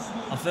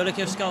 I feel like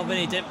if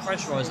Scalvini didn't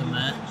pressurise him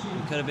there,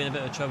 we could have been a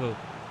bit of trouble.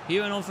 He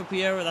went on for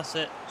Piero, that's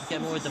it.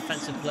 Get more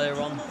defensive player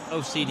on.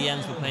 Both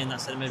CDMs were playing that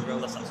centre mid role,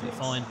 that's absolutely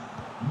fine.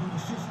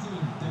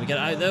 We get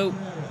it out though.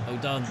 Well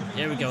done.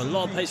 Here we go. A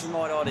lot of pace from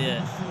Ryan Hardy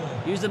here.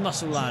 Use the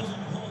muscle, lad.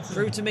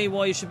 Prove to me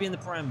why you should be in the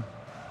Prem.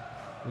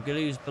 We're going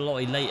to lose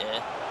Belotti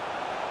later.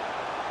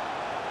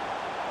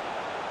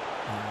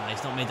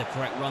 He's not made the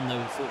correct run though,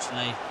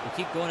 unfortunately. We'll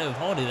keep going with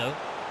Hardy though.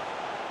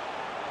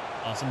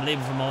 Oh, it's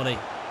unbelievable from Hardy.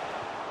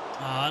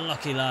 Oh,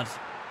 unlucky lad.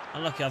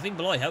 Unlucky. I think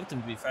Belotti helped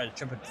him to be fair to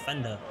trip a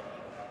defender.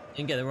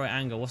 Didn't get the right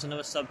angle. What's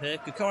another sub here?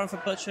 Good call for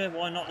Butcher.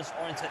 Why not just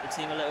orientate the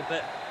team a little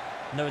bit?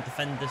 Another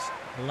defender's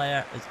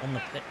player is on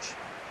the pitch.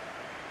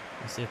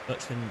 Let's see if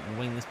Butch can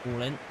wing this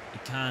ball in. He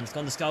can. It's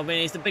gone to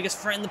Scalvini. He's the biggest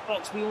threat in the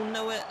box. We all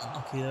know it.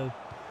 Unlucky though.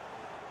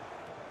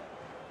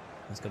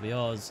 That's got to be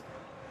ours.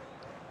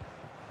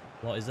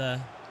 Belotti's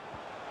there.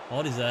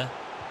 Hardy's there.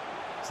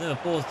 It's another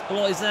ball.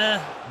 Belotti's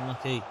there.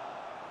 Unlucky.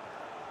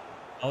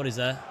 Hardy's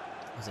there.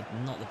 Was it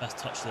not the best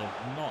touch though?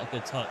 Not a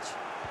good touch.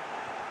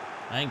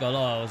 I ain't gonna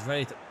lie, I was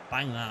ready to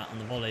bang that on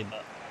the volley,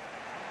 but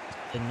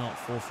did not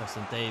fall for us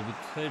indeed. We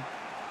could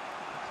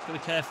just gotta be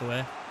careful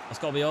here. That's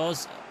gotta be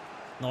ours.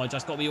 No,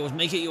 just gotta be yours.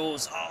 Make it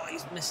yours. Oh,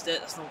 he's missed it.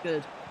 That's not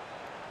good.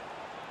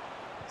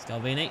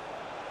 Scalvini.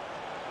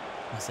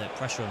 That's it.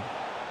 Pressure him.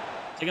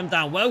 Take him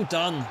down. Well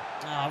done.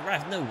 Ah, oh,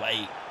 ref, no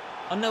way.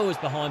 I know it's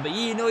behind, but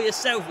you know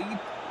yourself. You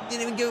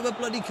didn't even give him a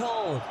bloody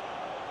card.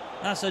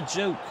 That's a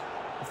joke.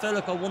 I feel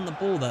like I won the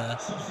ball there.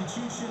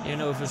 You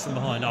know if it's from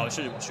behind. Oh, it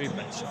should have been street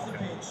bench.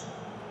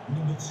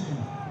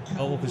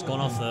 Oh, Walker's gone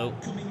off though.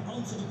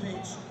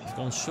 He's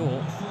gone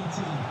short.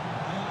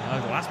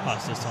 Oh, last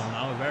pass this time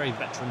now. A very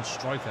veteran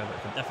striker,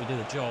 but can definitely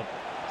do the job.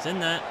 It's in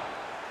there.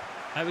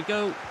 There we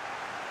go.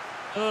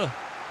 Oh,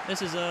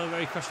 this is a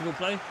very questionable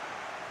play.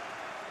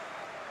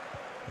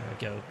 There we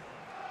go.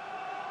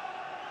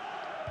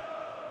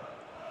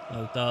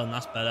 Well done.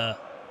 That's better.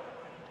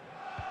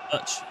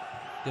 Touch.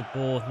 Good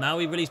ball. Now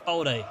we release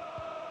Balde.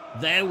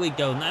 There we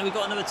go. Now we've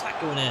got another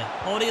tackle in here.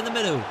 Hardy in the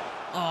middle.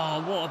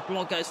 Oh, what a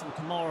block out from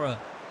Kamara.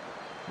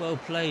 Well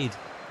played.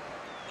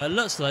 It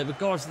looks like,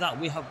 regardless of that,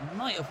 we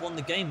might have won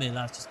the game here,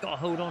 lads. Just got to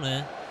hold on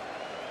here.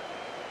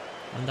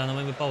 One down the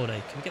wing with Balde.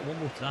 Can we get one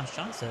more last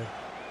chance here?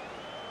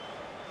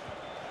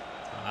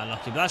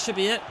 Unlucky, but that should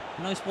be it.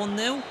 Nice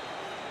 1-0.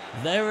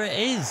 There it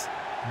is.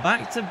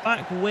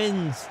 Back-to-back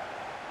wins.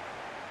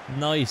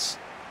 Nice.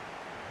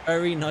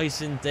 Very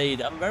nice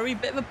indeed. A very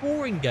bit of a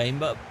boring game,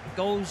 but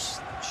goals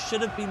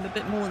should have been a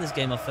bit more in this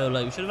game, I feel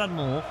like. We should have had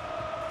more,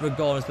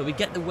 regardless. But we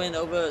get the win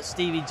over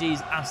Stevie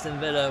G's Aston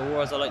Villa,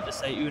 or as I like to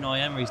say, Unai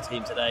Emery's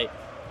team today.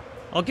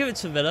 I'll give it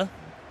to Villa.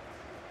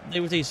 They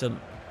were decent.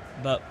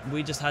 But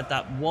we just had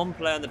that one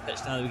player on the pitch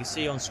now that we can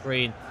see on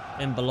screen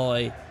in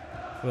Belotti.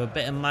 With a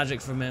bit of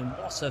magic from him.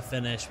 What a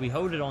finish. We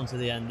hold it on to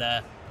the end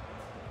there.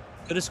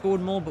 Could have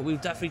scored more, but we'll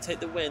definitely take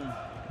the win.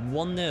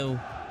 1-0.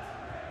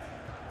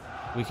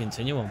 We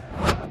continue on.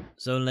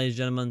 So, ladies and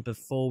gentlemen,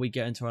 before we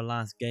get into our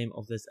last game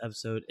of this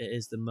episode, it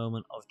is the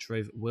moment of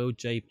truth. Will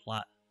J.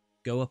 Platt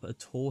go up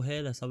at all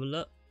here? Let's have a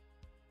look.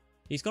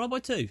 He's gone up by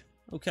 2.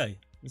 Okay,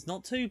 it's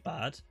not too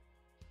bad.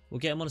 We'll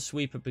get him on a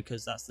sweeper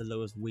because that's the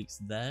lowest weeks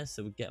there,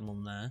 so we'll get him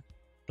on there.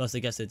 Plus, I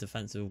guess they're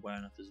defensive aware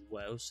enough as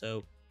well.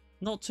 So,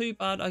 not too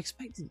bad. I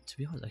expected, to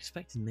be honest, I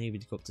expected maybe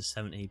to go up to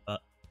 70,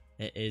 but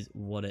it is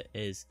what it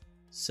is.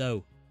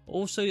 So,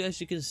 also, as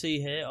you can see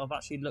here, I've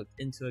actually looked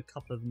into a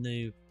couple of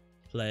new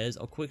players.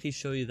 I'll quickly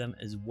show you them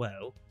as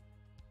well,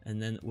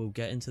 and then we'll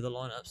get into the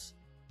lineups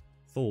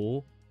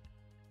for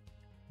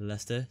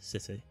Leicester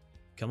City.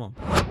 Come on.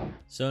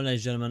 So, ladies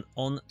and gentlemen,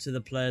 on to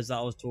the players that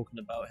I was talking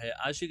about here.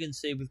 As you can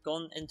see, we've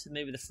gone into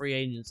maybe the free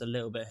agents a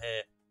little bit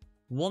here.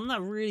 One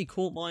that really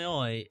caught my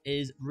eye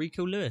is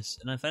Rico Lewis.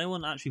 And if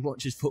anyone actually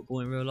watches football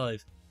in real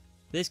life,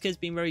 this kid's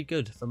been very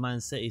good for Man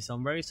City. So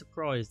I'm very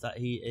surprised that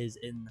he is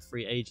in the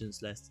free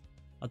agents list.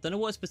 I don't know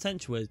what his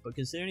potential is, but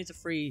considering he's a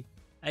free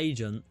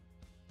agent,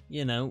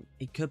 you know,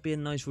 he could be a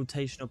nice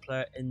rotational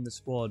player in the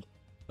squad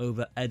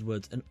over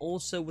Edwards. And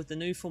also with the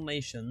new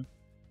formation,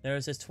 there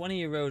is this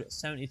 20-year-old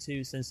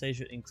 72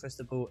 sensation in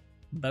Cristobal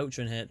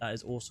Beltran here that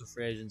is also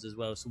free agents as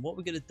well. So what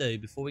we're going to do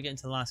before we get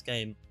into the last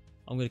game,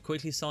 I'm going to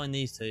quickly sign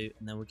these two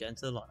and then we'll get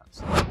into the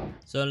lineups.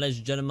 So ladies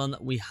and gentlemen,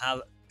 we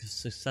have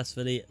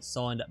successfully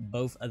signed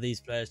both of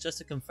these players. Just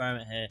to confirm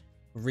it here,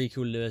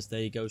 Rico Lewis,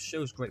 there you go,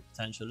 shows great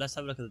potential. Let's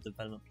have a look at the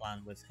development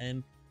plan with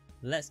him.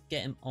 Let's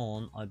get him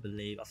on, I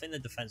believe. I think the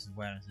defensive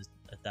awareness is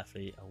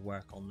definitely a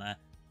work on there.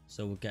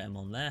 So we'll get him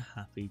on there.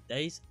 Happy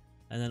days.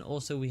 And then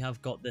also we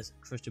have got this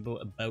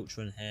Cristobal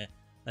Beltran here.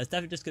 That's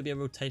definitely just going to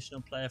be a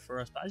rotational player for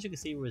us. But as you can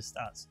see with his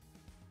stats,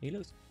 he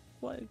looks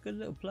quite a good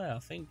little player. I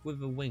think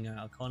with a winger,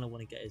 I kind of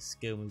want to get his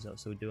skill moves up.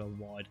 So we do a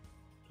wide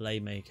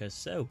playmaker.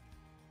 So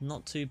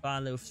not too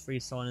bad little free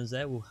signings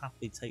there. We'll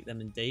happily take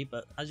them indeed.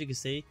 But as you can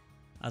see,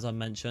 as I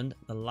mentioned,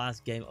 the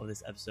last game of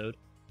this episode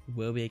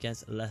will be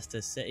against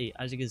Leicester City.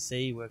 As you can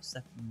see, we're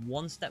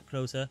one step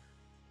closer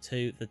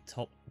to the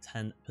top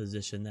 10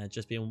 position there,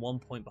 just being 1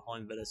 point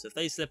behind Villa. So if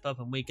they slip up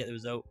and we get the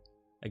result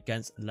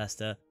against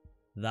Leicester,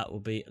 that will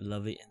be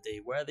lovely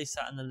indeed. Where are they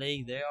sat in the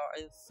league? They are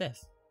in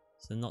 5th,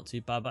 so not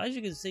too bad. But as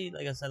you can see,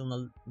 like I said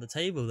on the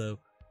table though,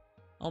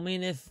 I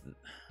mean, if,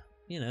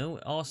 you know,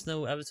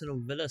 Arsenal, Everton or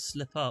Villa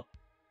slip up,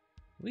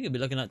 we could be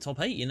looking at top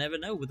 8. You never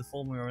know with the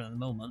form we're in at the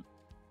moment.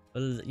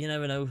 But you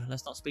never know.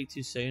 Let's not speak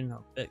too soon. I'm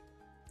a bit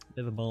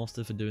of a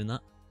bastard for doing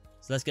that.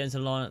 So let's get into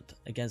the lineup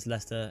against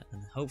Leicester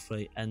and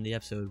hopefully end the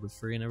episode with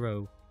 3 in a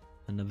row.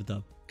 Another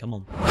dub. Come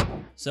on.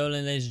 So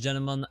ladies and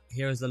gentlemen,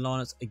 here is the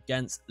lineups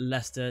against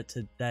Leicester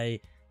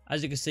today.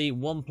 As you can see,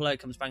 one player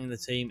comes back in the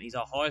team. He's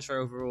our highest rate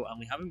overall and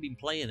we haven't been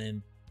playing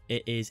him.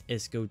 It is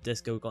Isco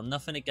Disco. Got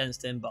nothing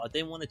against him, but I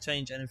didn't want to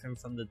change anything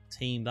from the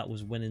team that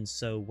was winning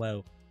so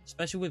well.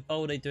 Especially with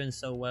Balde doing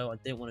so well, I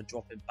didn't want to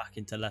drop him back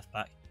into left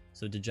back.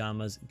 So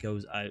Dejamas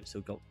goes out. So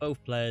we've got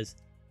both players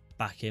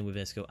back in with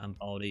Isco and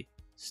Balde.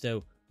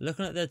 Still,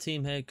 looking at their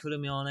team here,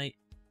 Koulibaly,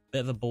 bit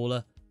of a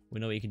baller. We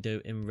know what you can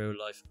do in real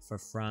life for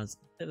France.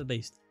 Bit of a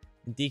beast.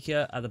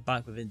 Ndikia at the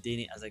back with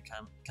Indini as a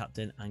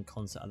captain and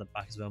Concert at the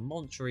back as well.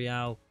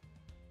 Montreal,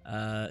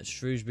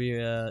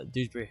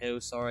 Dewsbury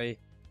Hill, sorry.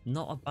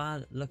 Not a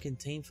bad looking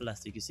team for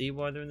Leicester. You can see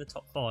why they're in the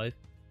top 5.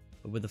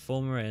 But with the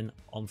form we're in,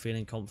 I'm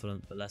feeling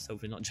confident. But let's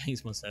hopefully not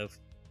jinx myself.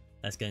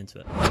 Let's get into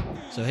it.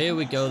 So here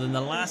we go. Then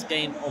the last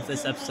game of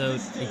this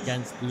episode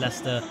against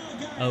Leicester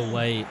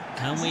away.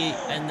 Can we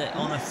end it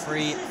on a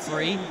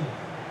 3-3?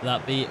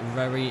 That'd be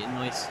very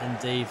nice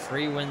indeed.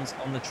 3 wins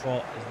on the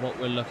trot is what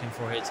we're looking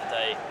for here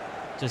today.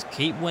 Just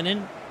keep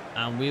winning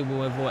and we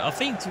will avoid. I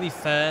think, to be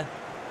fair,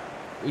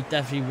 we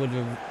definitely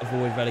would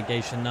avoid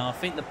relegation now. I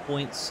think the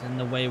points and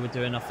the way we're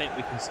doing, I think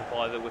we can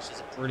survive it, which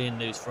is a brilliant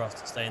news for us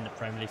to stay in the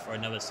Premier League for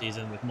another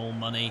season with more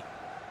money.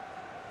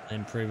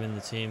 Improving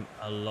the team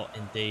a lot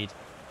indeed.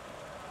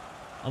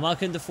 I'm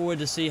looking forward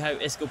to see how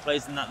Isco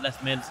plays in that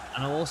left mid,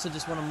 and I also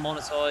just want to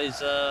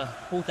monetize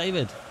Paul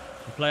David,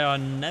 a player I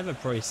never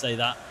probably say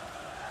that.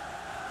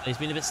 He's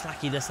been a bit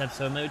slacky this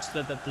episode, maybe just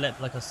a bit blip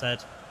like I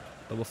said,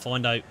 but we'll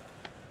find out.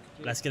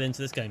 Let's get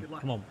into this game.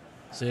 Come on.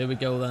 So here we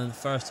go then.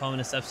 First time in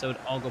this episode,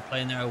 Argyle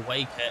playing their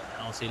away kit,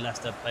 and I'll see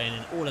Leicester playing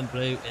in all in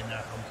blue in their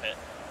home kit.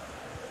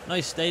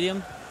 Nice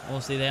stadium.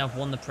 Obviously they have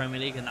won the Premier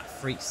League in that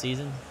freak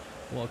season.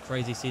 What a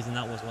crazy season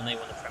that was when they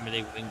won the Premier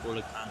League with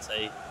N'Golo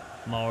Kante,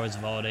 Mahrez,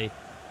 Vardy.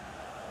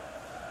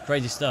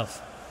 Crazy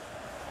stuff.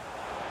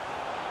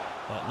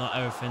 But not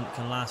everything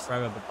can last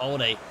forever. But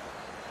Balde,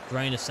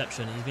 great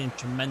interception. He's been in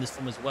tremendous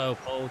form as well.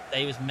 Paul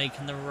Davis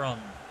making the run.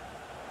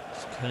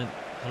 Just couldn't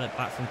pull it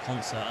back from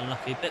Concert.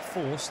 Unlucky, a bit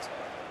forced.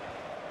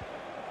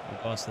 In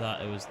regards to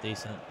that, it was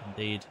decent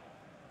indeed.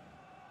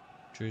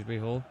 Dewsbury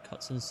Hall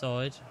cuts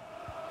inside.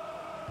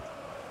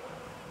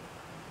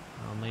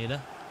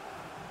 Almeida.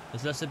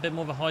 There's Leicester a bit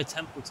more of a high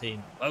tempo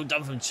team. Well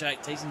done from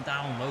Czech. Takes him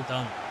down. Well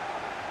done.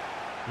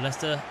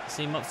 Leicester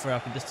seem up for it. I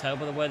can just tell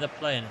by the way they're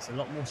playing. It's a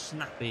lot more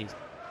snappy.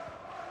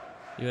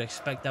 You would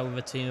expect that with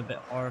a team a bit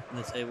higher up in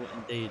the table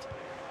indeed.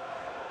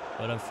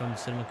 Well done from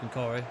Cinnamon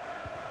Kankari.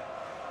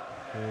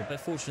 A bit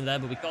fortunate there,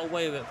 but we got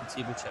away with it for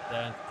Thibaut Check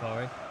there and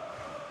Kankari.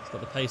 He's got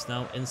the pace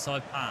now.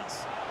 Inside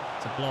pass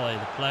to Bly,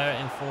 the player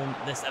in form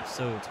this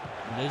episode.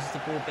 He loses the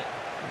ball a bit.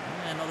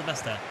 Yeah, not the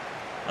best there.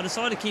 I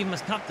decided to keep him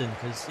as captain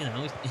because, you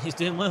know, he's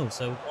doing well,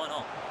 so why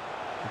not?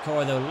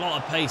 Kankari, though, a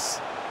lot of pace.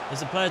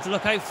 There's a player to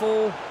look out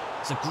for.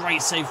 It's a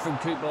great save from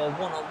Cooper,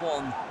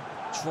 one-on-one.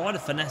 Try to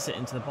finesse it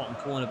into the bottom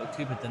corner, but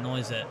Cooper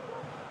denies it.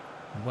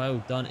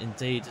 Well done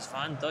indeed. Just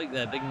Van Dijk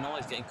there, big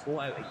knives getting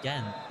caught out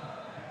again.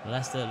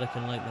 Leicester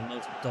looking like the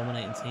most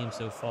dominating team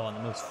so far and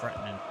the most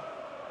threatening.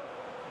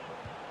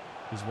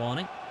 Who's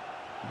warning?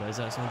 Goes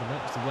outside the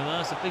box. The winner.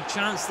 It's a big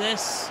chance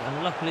this.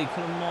 And luckily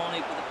Kulumani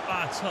with a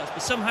bad touch.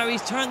 But somehow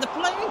he's turned the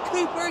play and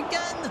Cooper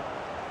again.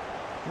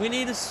 We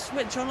need a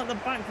switch on at the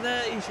back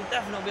there. He should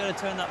definitely be able to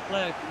turn that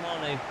play,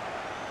 Kulumani.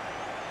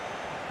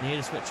 Need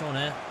a switch on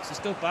here. Let's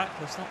just go back.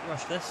 Let's not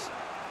rush this.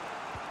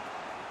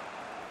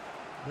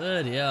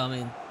 Good, yeah, I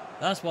mean,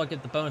 that's why I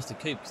give the bonus to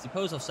Coop, because he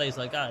pulls off saves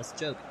like that, it's a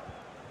joke.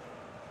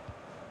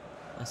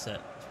 That's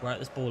it. Let's wear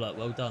this ball up.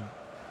 Well done.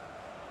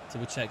 So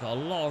we check. Got a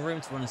lot of room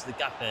to run into the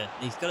gap here.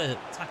 He's got to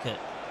attack it.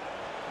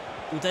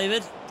 Ball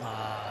David.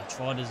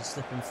 Tried to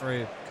slip him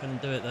through.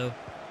 Couldn't do it though.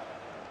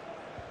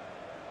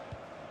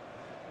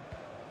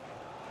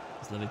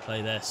 Let's let me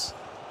play this.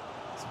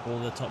 It's a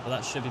ball at the top, but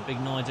that should be big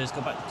Nigel.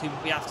 Go back to Cooper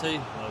if we have to.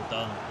 Well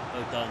done.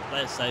 Well done.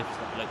 Play it safe. That's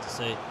what we like to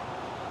see.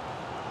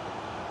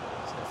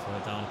 Throw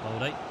it down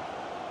Baldy.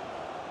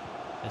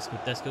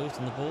 Desco's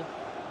on the ball.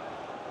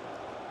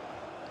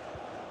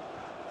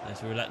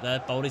 There's a roulette there.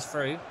 Baldy's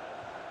through.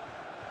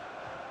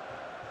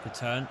 Good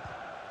turn.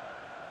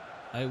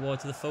 Out wide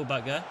to the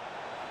fullback there.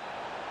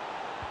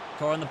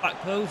 Car on the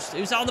back post.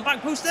 Who's out on the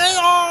back post there?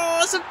 Oh,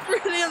 that's a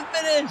brilliant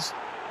finish.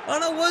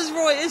 And I was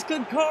right. It's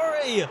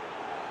Kakari.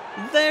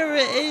 There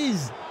it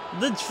is.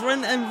 The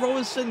Trent and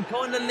Robertson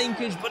kind of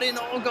linkage, but in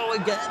Argyle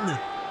again.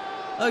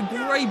 A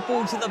great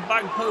ball to the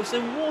back post,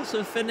 and what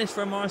a finish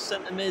from our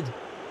centre mid.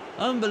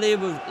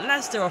 Unbelievable.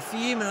 Leicester are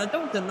fuming. I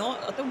don't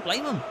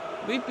blame them.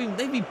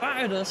 They've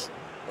battered us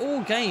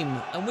all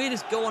game, and we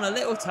just go on a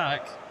little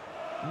attack.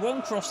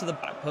 One cross to the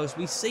back post.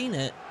 We've seen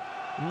it.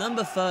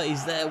 Number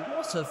 30's there.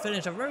 What a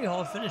finish. A very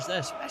hard finish there,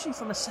 especially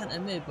from a centre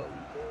mid. But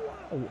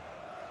wow,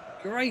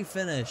 great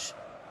finish.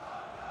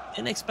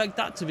 Didn't expect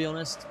that, to be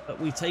honest,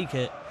 but we take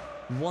it.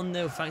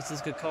 1-0 thanks to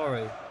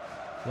Skakaru.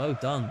 Well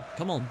done.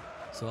 Come on.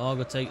 So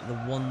Argyle take the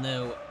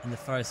 1-0 in the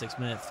 36th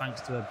minute thanks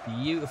to a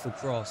beautiful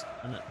cross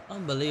and an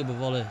unbelievable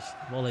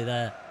volley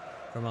there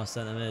from our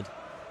centre mid.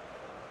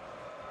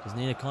 Just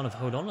need to kind of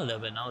hold on a little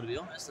bit now, to be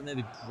honest, and they'd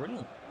be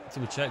brilliant.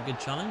 So we check, good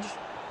challenge.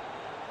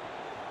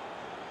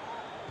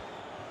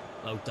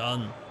 Well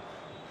done.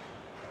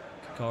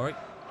 Kakari.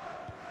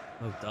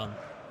 Well done.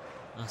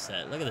 That's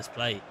it. Look at this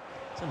play.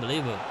 It's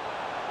unbelievable.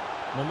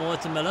 One more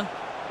to Miller.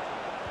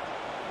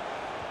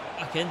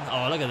 Back in.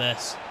 Oh, look at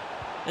this.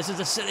 This is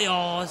a silly.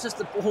 Oh, it's just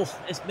the ball.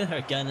 It's Miller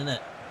again, isn't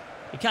it?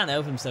 He can't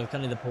help himself,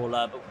 can he, the poor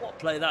lad? But what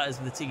play that is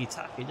with the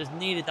tiki-taka. He just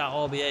needed that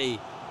RBA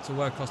to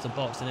work across the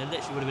box, and it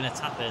literally would have been a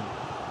tap-in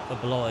for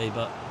Belotti,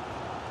 but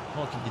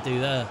what could you do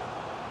there?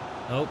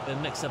 Oh, bit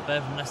mixed up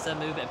there from Leicester.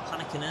 Maybe a bit of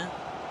panic in there.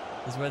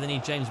 This is where they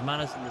need James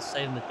Madison to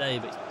save them the day,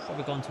 but he's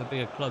probably gone to a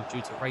bigger club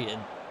due to rating.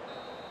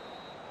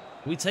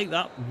 We take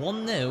that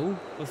 1-0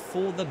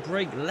 before the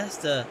break.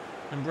 Leicester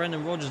and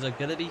Brendan Rodgers are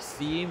going to be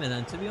fuming,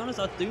 and to be honest,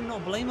 I do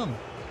not blame them.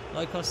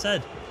 Like I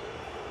said,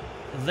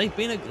 they've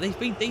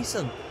been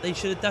decent. They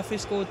should have definitely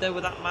scored there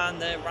with that man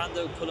there,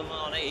 Rando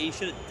Kulumani. He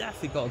should have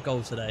definitely got a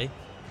goal today.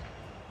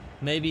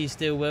 Maybe he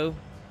still will.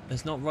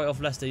 It's not right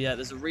off Leicester yet.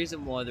 There's a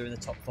reason why they're in the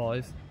top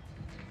 5.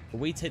 But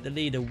we take the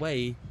lead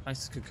away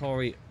thanks to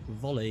Kakari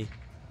volley.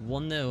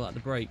 1-0 at the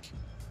break.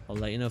 I'll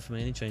let you know if I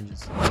make any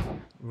changes.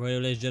 Right,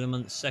 ladies and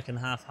gentlemen, the second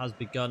half has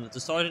begun. I've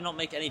decided to not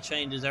make any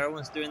changes.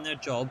 Everyone's doing their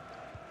job.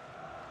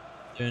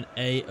 Doing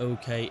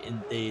A-okay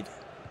indeed.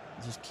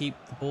 Just keep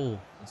the ball.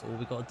 That's all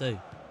we got to do.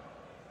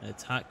 And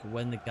attack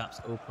when the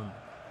gap's open.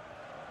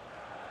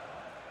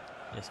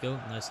 Let's go.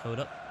 Nice hold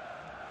up.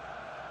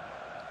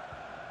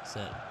 That's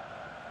it.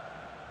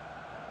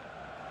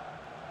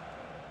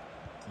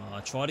 Oh, I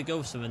tried to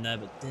go for something there,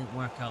 but it didn't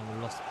work out.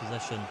 We lost the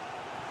possession.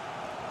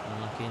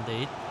 Unlucky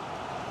indeed.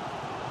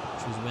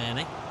 Choose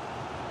Waney.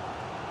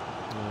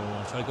 Oh,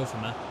 I tried to go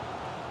from there.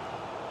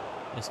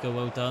 Let's go.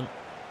 Well done.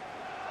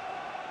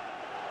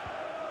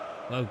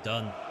 Well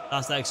done.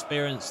 That's that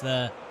experience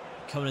there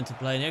coming into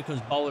play. And here comes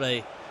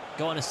Baldy.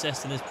 Got an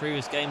assist in his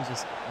previous games in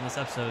this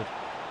episode.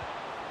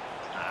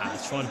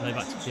 Trying to play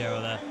back to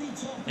Piero there.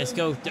 Let's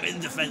go. Doing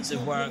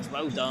defensive works.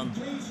 Well done.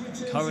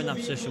 Covering that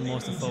position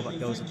whilst the fullback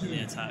goes up in the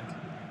attack.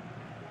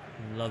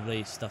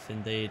 Lovely stuff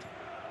indeed.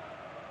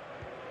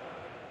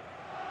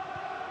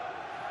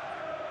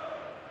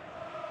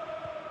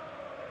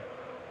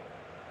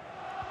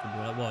 Good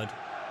ball out wide.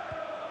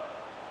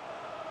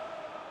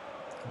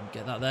 Can't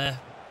get that there.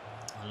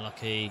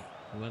 Unlucky.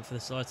 We went for the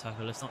side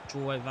tackle. Let's not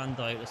draw out Van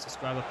Dijk. Let's just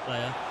grab a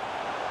player.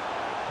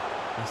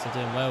 Yes, they're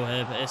doing well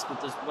here, but Esco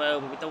does well,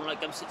 but we don't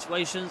like them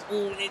situations.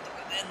 Oh, we need to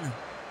get in.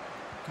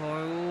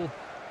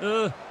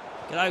 Go.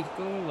 Get out.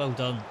 Go. Well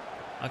done.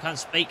 I can't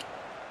speak.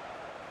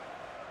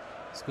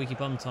 Squeaky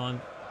bum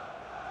time.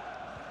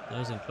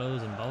 Close and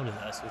Baldy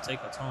there, so we'll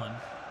take our time.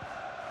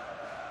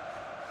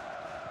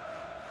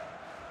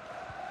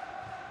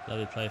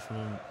 Lovely play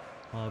from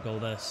our goal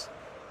this.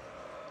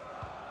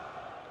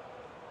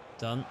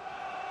 Done.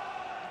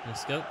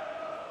 Let's go.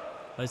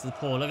 Plays to the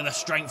Paul. Look at the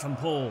strength from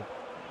Paul.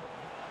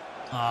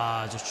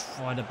 Ah, just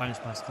tried to bounce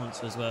past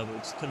Consu as well, but we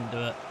just couldn't do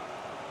it.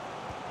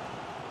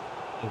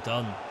 Well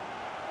done.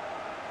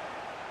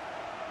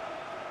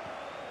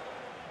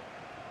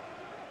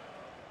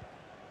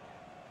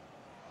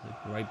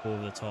 A great ball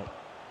over the top.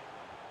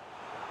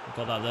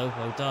 Got that though.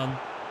 Well done.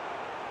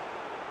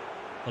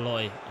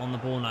 Belotti on the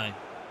ball now.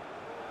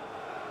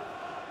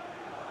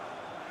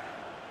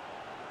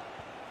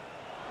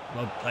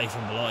 Well played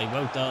from Belotti.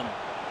 Well done.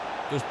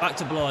 Goes back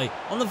to Belotti.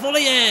 On the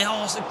volley here.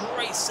 Oh, it's a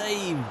great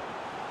save.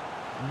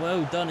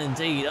 Well done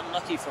indeed.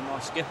 Unlucky from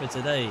our skipper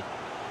today.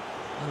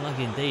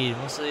 Unlucky indeed.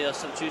 What's the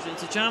substitution?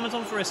 Into Chalmers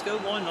on Frisco.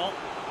 Why not?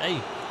 Hey,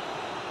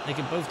 they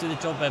can both do the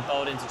job there.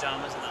 Bowled into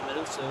Chalmers in that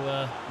middle. So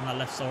on that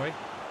left, sorry.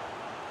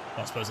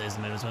 Well, I suppose it is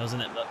the middle as well,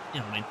 isn't it? But you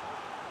know what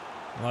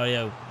I mean.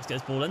 Rightio. Let's get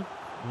this ball in.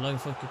 I'm looking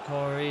for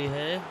Kokori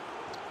here.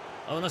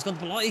 Oh, and that's gone to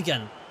Belotti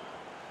again.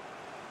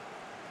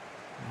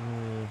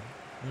 Ooh.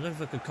 I'm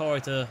looking for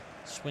Kokori to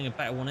swing a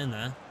better one in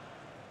there.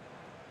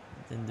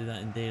 Didn't do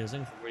that indeed. I was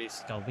looking for really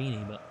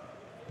Scalvini, but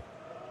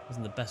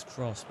wasn't the best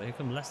cross. But here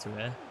comes Leicester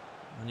here.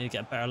 I need to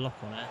get a better lock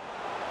on it.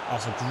 Oh,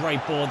 it's a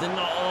great ball. Did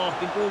not. Oh,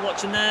 big ball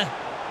watching there.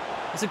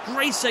 It's a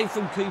great save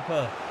from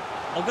Cooper.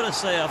 I've got to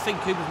say, I think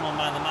Cooper's my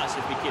man of the match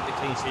if we keep the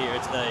clean sheet here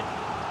today.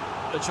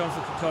 Good try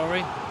for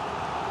Kokori.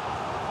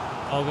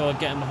 I'll go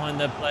getting behind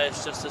their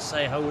players just to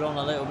say hold on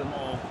a little bit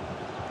more.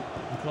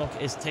 The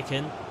clock is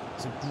ticking.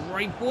 It's a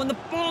great ball in the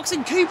box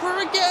and Cooper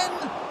again.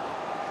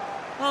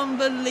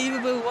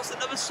 Unbelievable. What's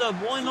another sub?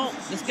 Why not?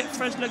 Let's get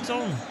fresh legs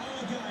on.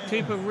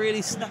 Cooper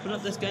really stepping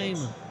up this game.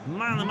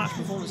 Man of the match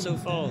performance so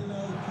far.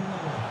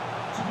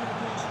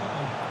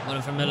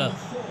 One from Miller.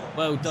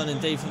 Well done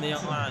indeed from the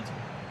young lad.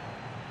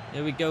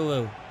 Here we go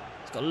though.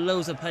 He's got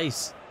loads of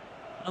pace.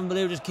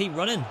 Unbelievable, just keep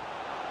running.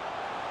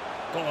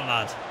 Go on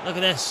lad. Look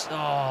at this.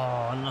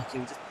 Oh, unlucky.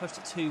 We just pushed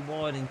it too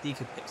wide and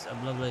Dika picks it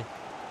up lovely.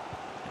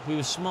 If we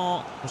were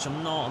smart, which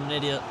I'm not, I'm an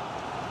idiot,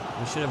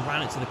 we should have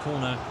ran it to the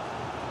corner.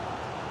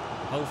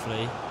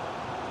 Hopefully.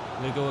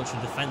 We're going to go ultra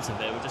defensive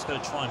here. We're just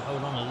going to try and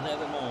hold on a little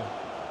bit more.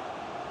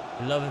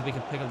 We'd love if we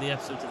could pick up the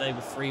episode today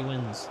with 3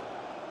 wins.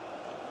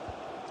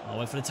 I'll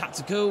wait for the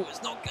tactical.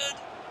 It's not good.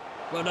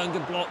 Well done,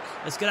 good block.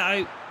 Let's get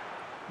it out.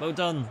 Well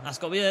done. That's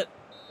got to be it.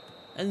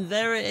 And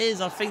there it is.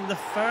 I think the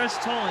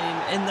first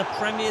time in the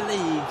Premier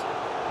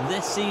League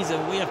this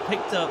season we have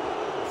picked up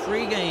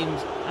 3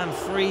 games and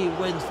 3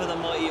 wins for the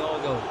mighty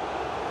Argyle.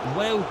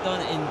 Well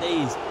done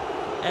indeed.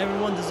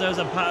 Everyone deserves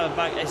a pat on the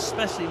back,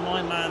 especially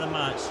my man of the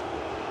match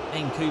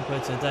in Cooper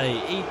today.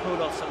 He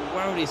pulled off some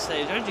worldy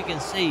saves. As you can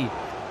see,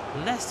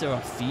 Leicester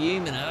are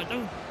fuming. I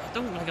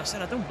don't like I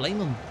said, I don't blame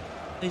them.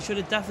 They should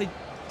have definitely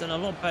done a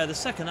lot better. The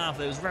second half,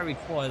 it was very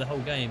quiet the whole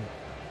game.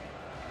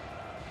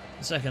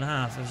 The second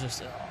half, it was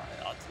just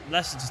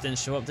Leicester just didn't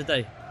show up, did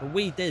they? But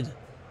we did,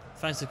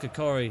 thanks to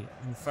Kokori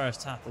in the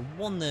first half. But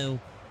 1-0,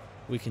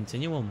 we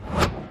continue on.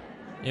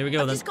 Here we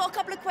go. I've just got a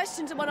couple of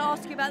questions I want to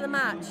ask you about the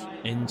match.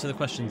 Into the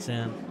questions,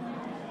 Sam.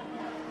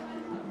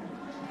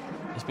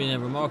 It's been a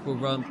remarkable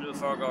run.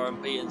 Plymouth Argyle are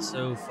unbeaten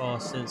so far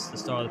since the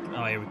start of the...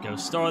 Oh, here we go.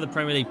 Start of the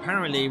Premier League.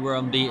 Apparently, we're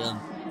unbeaten.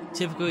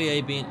 Typical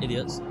EA being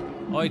idiots.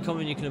 Are you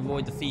confident you can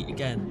avoid defeat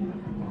again?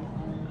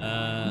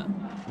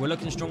 We're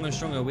looking stronger and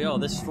stronger. We are.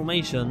 This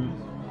formation,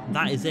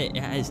 that is it.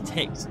 It has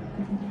ticked.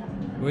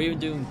 We're even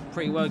doing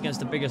pretty well against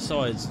the bigger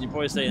sides. You're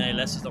probably saying, hey,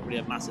 Leicester's not really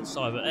a massive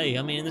side. But hey,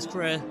 I mean, in this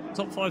career,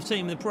 top 5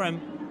 team in the Prem.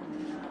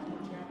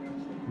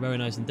 Very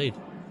nice indeed.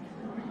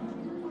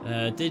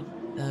 Did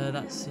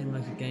that seem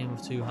like a game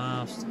of 2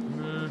 halves?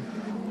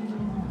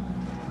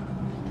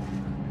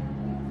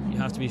 You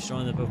have to be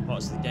strong in both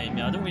parts of the game.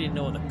 Yeah, I don't really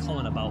know what to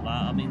comment about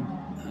that. I mean,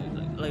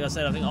 like I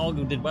said, I think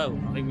Argyle did well.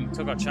 I think we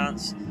took our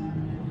chance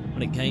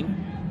when it came.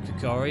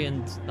 Kokori,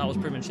 and that was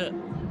pretty much it,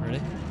 really.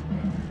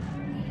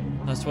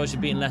 That's why she's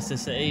beating Leicester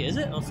City, is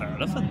it? Oh, fair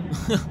enough then.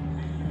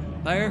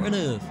 Fair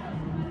enough.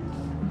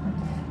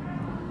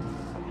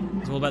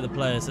 It's all about the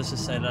players. Let's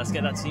just say, let's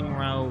get that team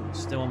morale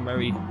still. I'm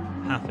very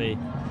happy.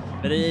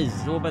 But it is.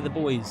 It's all about the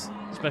boys,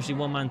 especially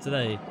one man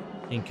today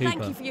in Cooper.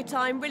 Thank you for your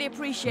time. Really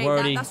appreciate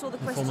that. That's all the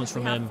questions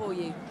we have for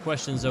you.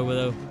 Questions over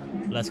though.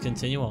 Let's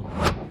continue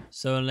on.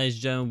 So, ladies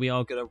and gentlemen, we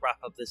are going to wrap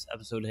up this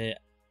episode here.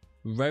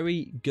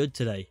 Very good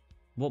today.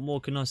 What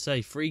more can I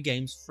say? 3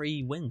 games,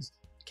 3 wins.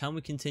 Can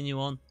we continue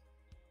on?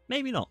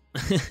 Maybe not.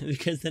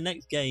 Because the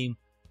next game,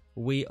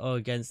 we are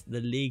against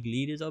the league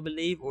leaders, I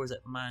believe. Or is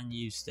it Man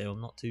U still?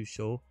 I'm not too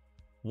sure.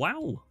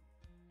 Wow.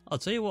 I'll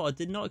tell you what, I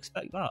did not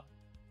expect that.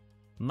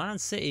 Man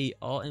City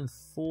are in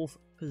 4th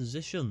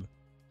position.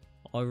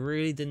 I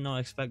really did not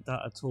expect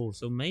that at all.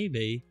 So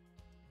maybe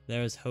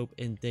there is hope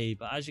indeed.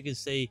 But as you can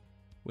see,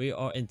 we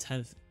are in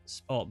 10th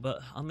spot.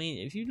 But I mean,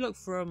 if you look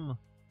from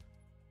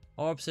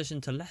our position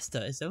to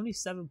Leicester, it's only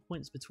 7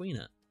 points between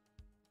it.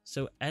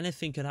 So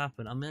anything could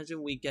happen.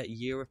 Imagine we get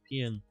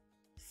European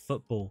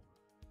football.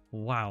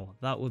 Wow,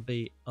 that would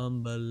be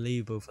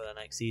unbelievable for the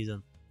next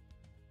season.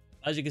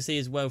 As you can see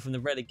as well from the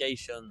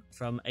relegation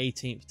from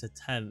 18th to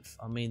 10th,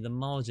 I mean the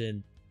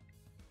margin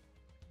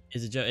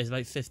is a joke. It's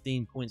like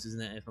 15 points,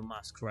 isn't it, if my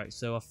math's correct?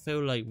 So I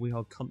feel like we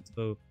are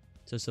comfortable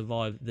to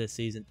survive this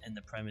season in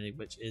the Premier League,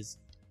 which is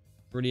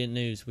brilliant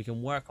news. We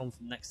can work on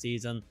from next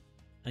season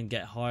and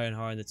get higher and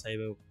higher in the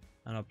table,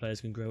 and our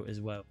players can grow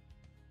as well.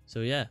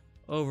 So yeah,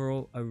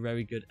 overall a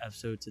very good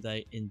episode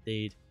today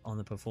indeed on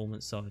the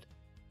performance side.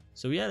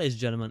 So yeah, ladies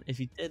and gentlemen, if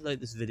you did like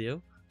this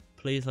video,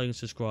 please like and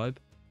subscribe,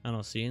 and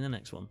I'll see you in the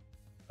next one.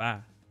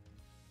 Bye.